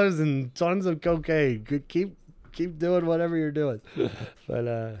 million and tons of cocaine. Keep doing whatever you're doing.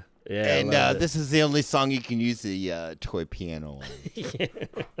 But yeah. And this is the only song you can use the toy piano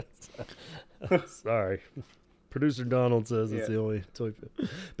on. Sorry. Producer Donald says it's the only toy piano.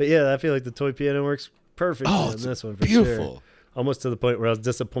 But yeah, I feel like the toy piano works perfectly on this one for beautiful. Sure. Almost to the point where I was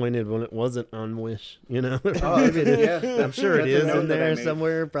disappointed when it wasn't on Wish, you know? Oh, yeah. I'm sure it is in there somewhere.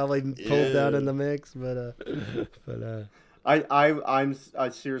 somewhere, probably pulled down in the mix, but I'm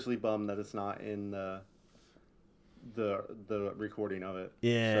seriously bummed that it's not in the recording of it.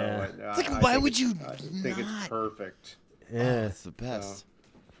 Yeah. So It's like, why would you I think it's perfect. Yeah. It's the best. So,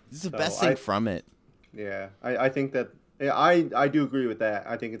 This is the best thing from it. Yeah, I think that I do agree with that.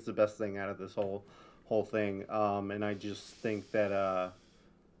 I think it's the best thing out of this whole thing. And I just think that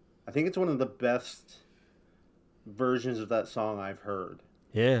I think it's one of the best versions of that song I've heard.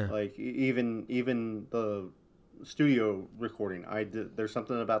 Yeah. Like even the studio recording, there's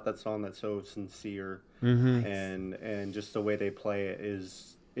something about that song that's so sincere, and just the way they play it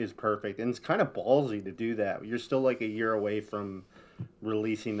is perfect. And it's kind of ballsy to do that. You're still like a year away from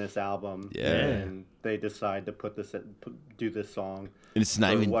releasing this album, and they decide to do this song, and it's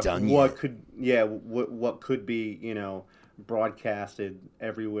not even done what yet. What could be, you know, broadcasted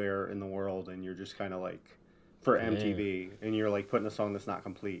everywhere in the world, and you're just kind of like, for MTV, and you're like putting a song that's not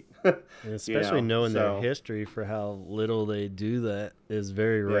complete. Especially knowing their history for how little they do that is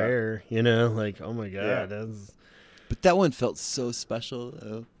very rare, you know, like, oh my God, that's... But that one felt so special,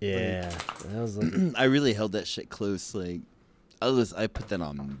 though. Yeah. Like, that was like I really held that shit close, like, I put that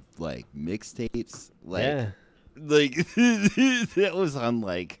on like mixtapes, like that was on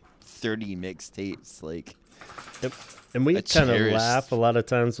like 30 mixtapes, like. Yep. And we kind of laugh a lot of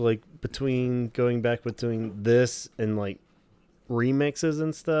times, like going back between this and like remixes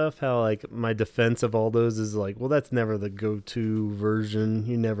and stuff. How like my defense of all those is like, well, that's never the go-to version.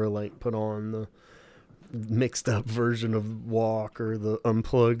 You never like put on mixed up version of Walk or the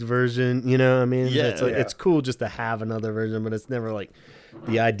unplugged version. You know what I mean? Yeah. It's cool just to have another version, but it's never like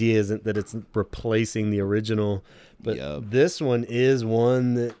the idea isn't that it's replacing the original. But this one is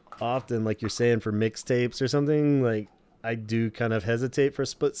one that often, like you're saying, for mixtapes or something, like I do kind of hesitate for a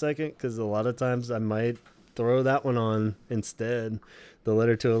split second because a lot of times I might throw that one on instead. The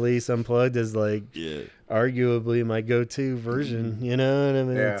Letter to Elise Unplugged is like arguably my go-to version. You know what I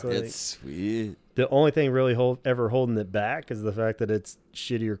mean? Yeah. It's, like, It's sweet. the only thing really ever holding it back is the fact that it's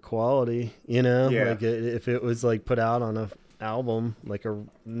shittier quality. You know, like if it was like put out on a album, like a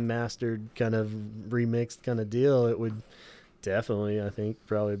mastered kind of remixed kind of deal, it would definitely, I think,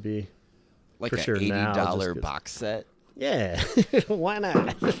 probably be Like for an sure now, $80 box set. Yeah, why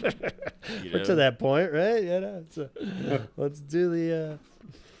not? We're to that point, right? You know, so let's do the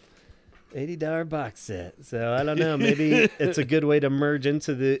 $80 box set. So I don't know. Maybe it's a good way to merge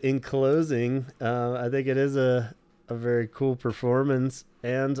into the in closing. I think it is a very cool performance,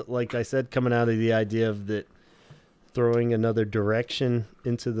 and like I said, coming out of the idea of that, throwing another direction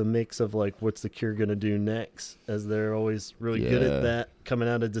into the mix of like what's the Cure gonna do next, as they're always really good at that. Coming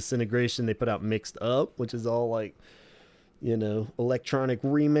out of Disintegration, they put out Mixed Up, which is all like, you know, electronic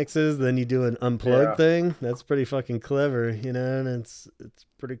remixes. Then you do an unplugged thing. That's pretty fucking clever, you know, and it's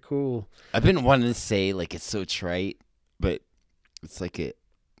pretty cool. I've been wanting to say, like, it's so trite, but it's like the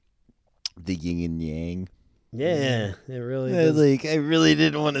yin and yang. Yeah, it really does. Like, I really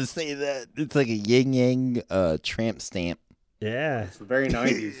didn't want to say that. It's like a yin yang tramp stamp. Yeah. It's the very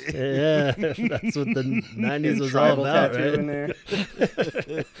 90s. Yeah, that's what the 90s was all Tribal about, tattoo right? in there.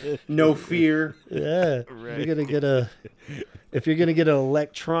 No fear. Yeah. If you're gonna get an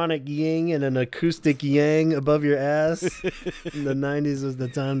electronic yin and an acoustic yang above your ass, the 90s was the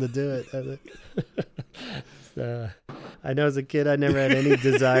time to do it, I think. I know as a kid I never had any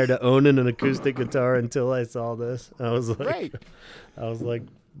desire to own an acoustic guitar until I saw this. I was like,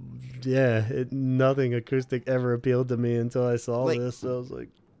 yeah, nothing acoustic ever appealed to me until I saw this. So I was like,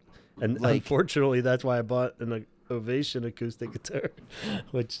 and unfortunately that's why I bought an Ovation acoustic guitar,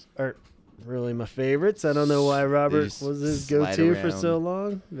 which aren't really my favorites. I don't know why Robert was his go-to for so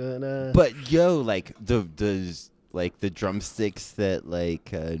long, but like the drumsticks that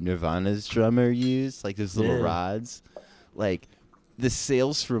like Nirvana's drummer used, like those little rods, like the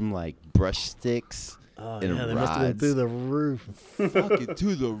sales from like brush sticks. Oh, yeah, they must have been through the roof. Fucking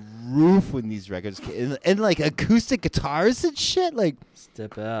through the roof when these records came. And like acoustic guitars and shit. Like,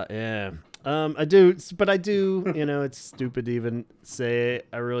 step out, yeah. I do, you know, it's stupid to even say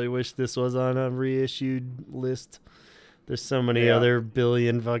I really wish this was on a reissued list. There's so many other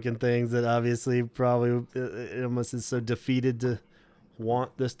billion fucking things that obviously probably it almost is so defeated to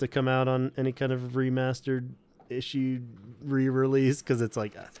want this to come out on any kind of remastered issue re-release, because it's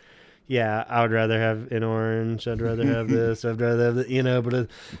like, yeah, I would rather have an orange. I'd rather have this. I'd rather have the, you know, but a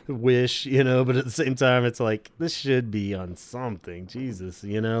wish, you know, but at the same time, it's like, this should be on something. Jesus,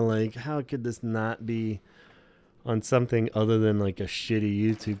 you know, like, how could this not be on something other than like a shitty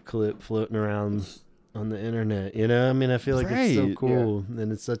YouTube clip floating around on the internet? You know, I mean, I feel like it's so cool,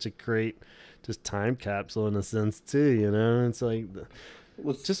 and it's such a great just time capsule in a sense too, you know? It's like,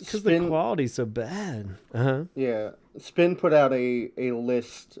 just because the quality's so bad. Yeah. Spin put out a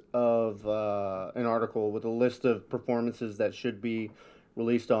list of an article with a list of performances that should be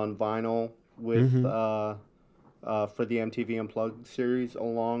released on vinyl with for the MTV Unplugged series,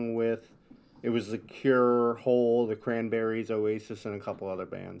 along with, it was The Cure, Hole, The Cranberries, Oasis, and a couple other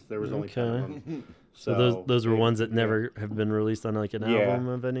bands. There was only 10 of them. So those were ones that never have been released on like an album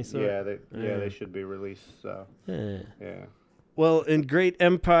of any sort? Yeah, they should be released. So yeah. Well, in great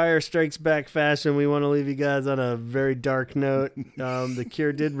Empire Strikes Back fashion, we want to leave you guys on a very dark note. The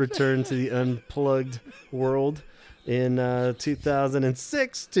Cure did return to the Unplugged world in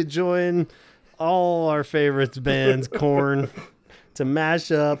 2006 to join all our favorites bands, Korn, to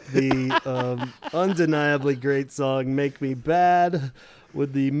mash up the undeniably great song Make Me Bad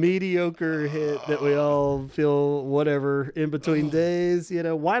with the mediocre hit that we all feel whatever in between days. You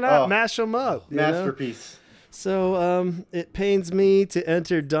know, why not mash them up? Masterpiece. Know? So it pains me to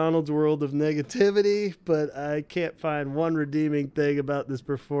enter Donald's world of negativity, but I can't find one redeeming thing about this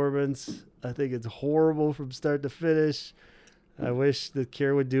performance. I think it's horrible from start to finish. I wish the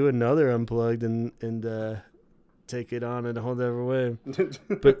Cure would do another Unplugged and take it on in a whole different way.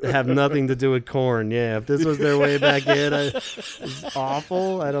 But have nothing to do with corn. Yeah, if this was their way back in, it's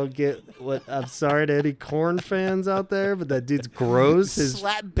awful. I don't get what. I'm sorry to any corn fans out there, but that dude's gross. His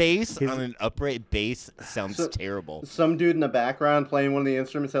slap bass on an upright bass sounds terrible. Some dude in the background playing one of the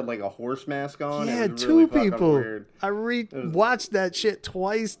instruments had like a horse mask on. Yeah, it was two really people. Weird. I watched that shit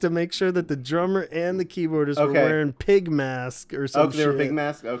twice to make sure that the drummer and the keyboardist were wearing pig mask or something. Oh, they were pig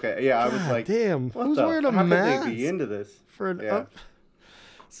mask? Okay, yeah, God, I was like, damn, who's wearing a how mask? Could they be into this?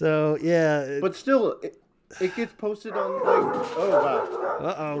 So, yeah. But still, it gets posted on, like, oh, wow.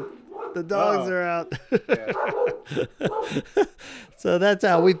 Uh-oh. The dogs are out. So that's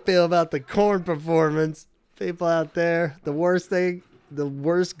how we feel about the corn performance. People out there, the worst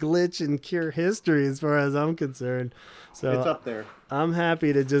glitch in Cure history as far as I'm concerned. So it's up there. I'm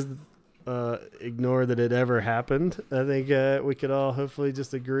happy to just ignore that it ever happened. I think we could all hopefully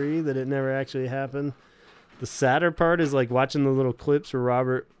just agree that it never actually happened. The sadder part is like watching the little clips where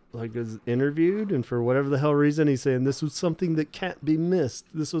Robert like was interviewed, and for whatever the hell reason he's saying this was something that can't be missed.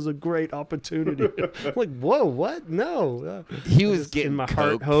 This was a great opportunity. I'm like, whoa, what? No. He was getting in my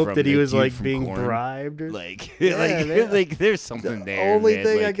heart hope that he was like being bribed or like there's something the there. Only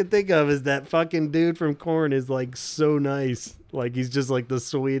thing I can think of is that fucking dude from Korn is like so nice. Like he's just like the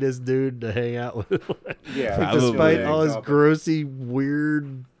sweetest dude to hang out with. Yeah, like, despite all his grossy,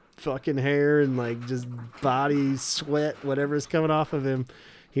 weird fucking hair and like just body sweat, whatever's coming off of him,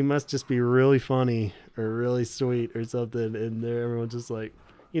 he must just be really funny or really sweet or something. And everyone's just like,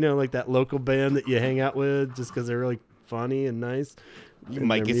 like that local band that you hang out with just because they're really funny and nice. You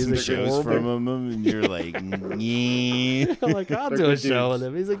might get some shows from him, and you're like, yeah. I'm like, I'll do a show with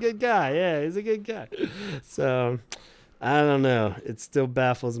him. He's a good guy. Yeah, he's a good guy. So, I don't know. It still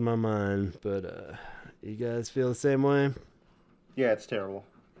baffles my mind. But you guys feel the same way? Yeah, it's terrible.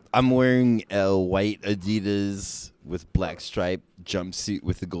 I'm wearing a white Adidas with black stripe jumpsuit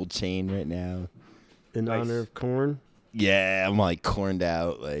with a gold chain right now. In honor of Korn? Yeah, I'm like corned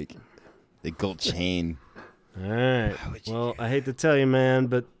out, like the gold chain. All right. Well, I hate to tell you, man,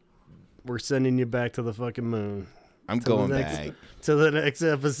 but we're sending you back to the fucking moon. I'm going back. To the next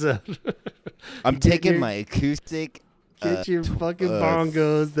episode. I'm taking my acoustic. Get your fucking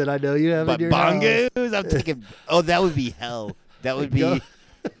bongos that I know you have in your bongos? house. I'm taking. Oh, that would be hell. That would be.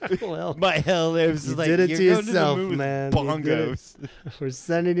 Well, my hell. It was you like, did it to yourself, to man. Bongos. We're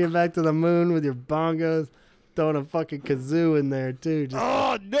sending you back to the moon with your bongos. Throwing a fucking kazoo in there too.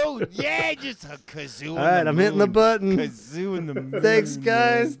 Oh no! Yeah, just a kazoo. All right, I'm hitting the button. Kazoo in the moon. Thanks,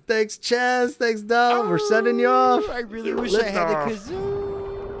 guys. Thanks, Chaz. Thanks, Dom. We're sending you off. I really wish I had a kazoo.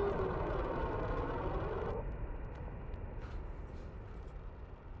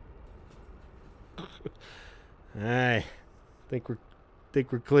 All right, think we're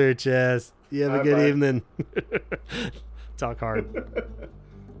clear, Chaz. You have a good evening. Talk hard.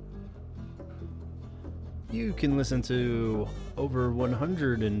 You can listen to over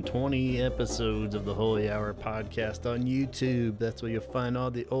 120 episodes of the Holy Hour podcast on YouTube. That's where you'll find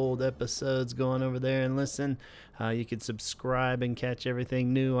all the old episodes. Go on over there and listen. You can subscribe and catch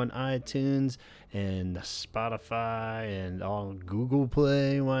everything new on iTunes and Spotify and all Google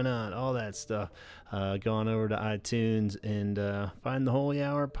Play. Why not? All that stuff. Go on over to iTunes and find the Holy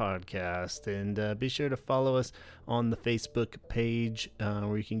Hour podcast. And be sure to follow us on the Facebook page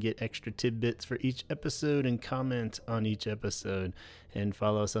where you can get extra tidbits for each episode and comment on each episode. And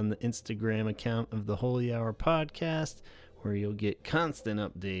follow us on the Instagram account of the Holy Hour podcast, where you'll get constant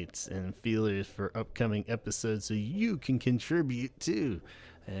updates and feelers for upcoming episodes so you can contribute too.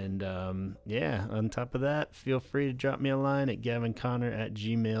 And on top of that, feel free to drop me a line at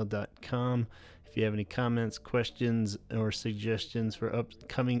gavinconnor@gmail.com if you have any comments, questions, or suggestions for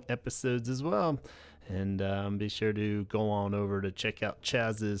upcoming episodes as well. And be sure to go on over to check out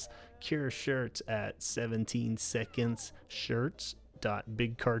Chaz's Cure shirts at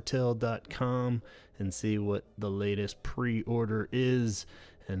 17secondshirts.bigcartel.com and see what the latest pre-order is.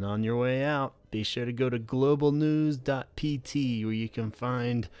 And on your way out, be sure to go to globalnews.pt where you can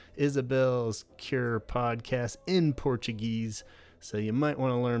find Isabel's Cure podcast in Portuguese. So you might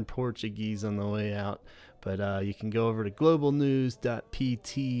want to learn Portuguese on the way out. But you can go over to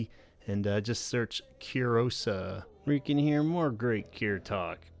globalnews.pt and just search Curosa, where you can hear more great Cure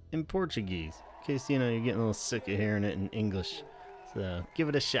talk in Portuguese, in case you're getting a little sick of hearing it in English. So give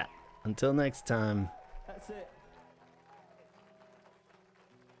it a shot. Until next time. That's it.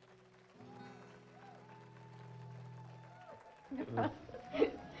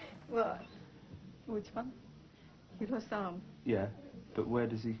 What? Which one? Hiro-san. Yeah, but where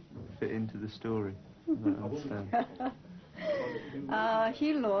does he fit into the story? I don't understand.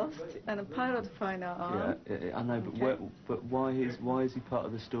 He lost and a pilot find out. Yeah, I know, but why is he part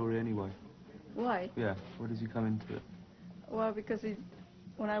of the story anyway? Why? Yeah, why does he come into it? Well, because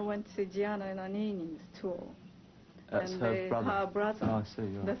when I went to Gianna and Anini's tour, That's and her brother. Her brother. Oh, I see.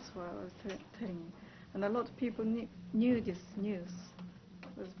 Yeah. That's what I was telling you. And a lot of people knew this news.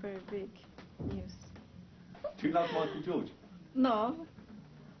 It was very big news. Do you love Michael George? No,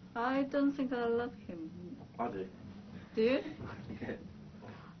 I don't think I love him. I do. Do you?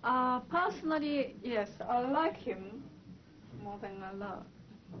 Yeah. Personally, yes, I like him more than I love.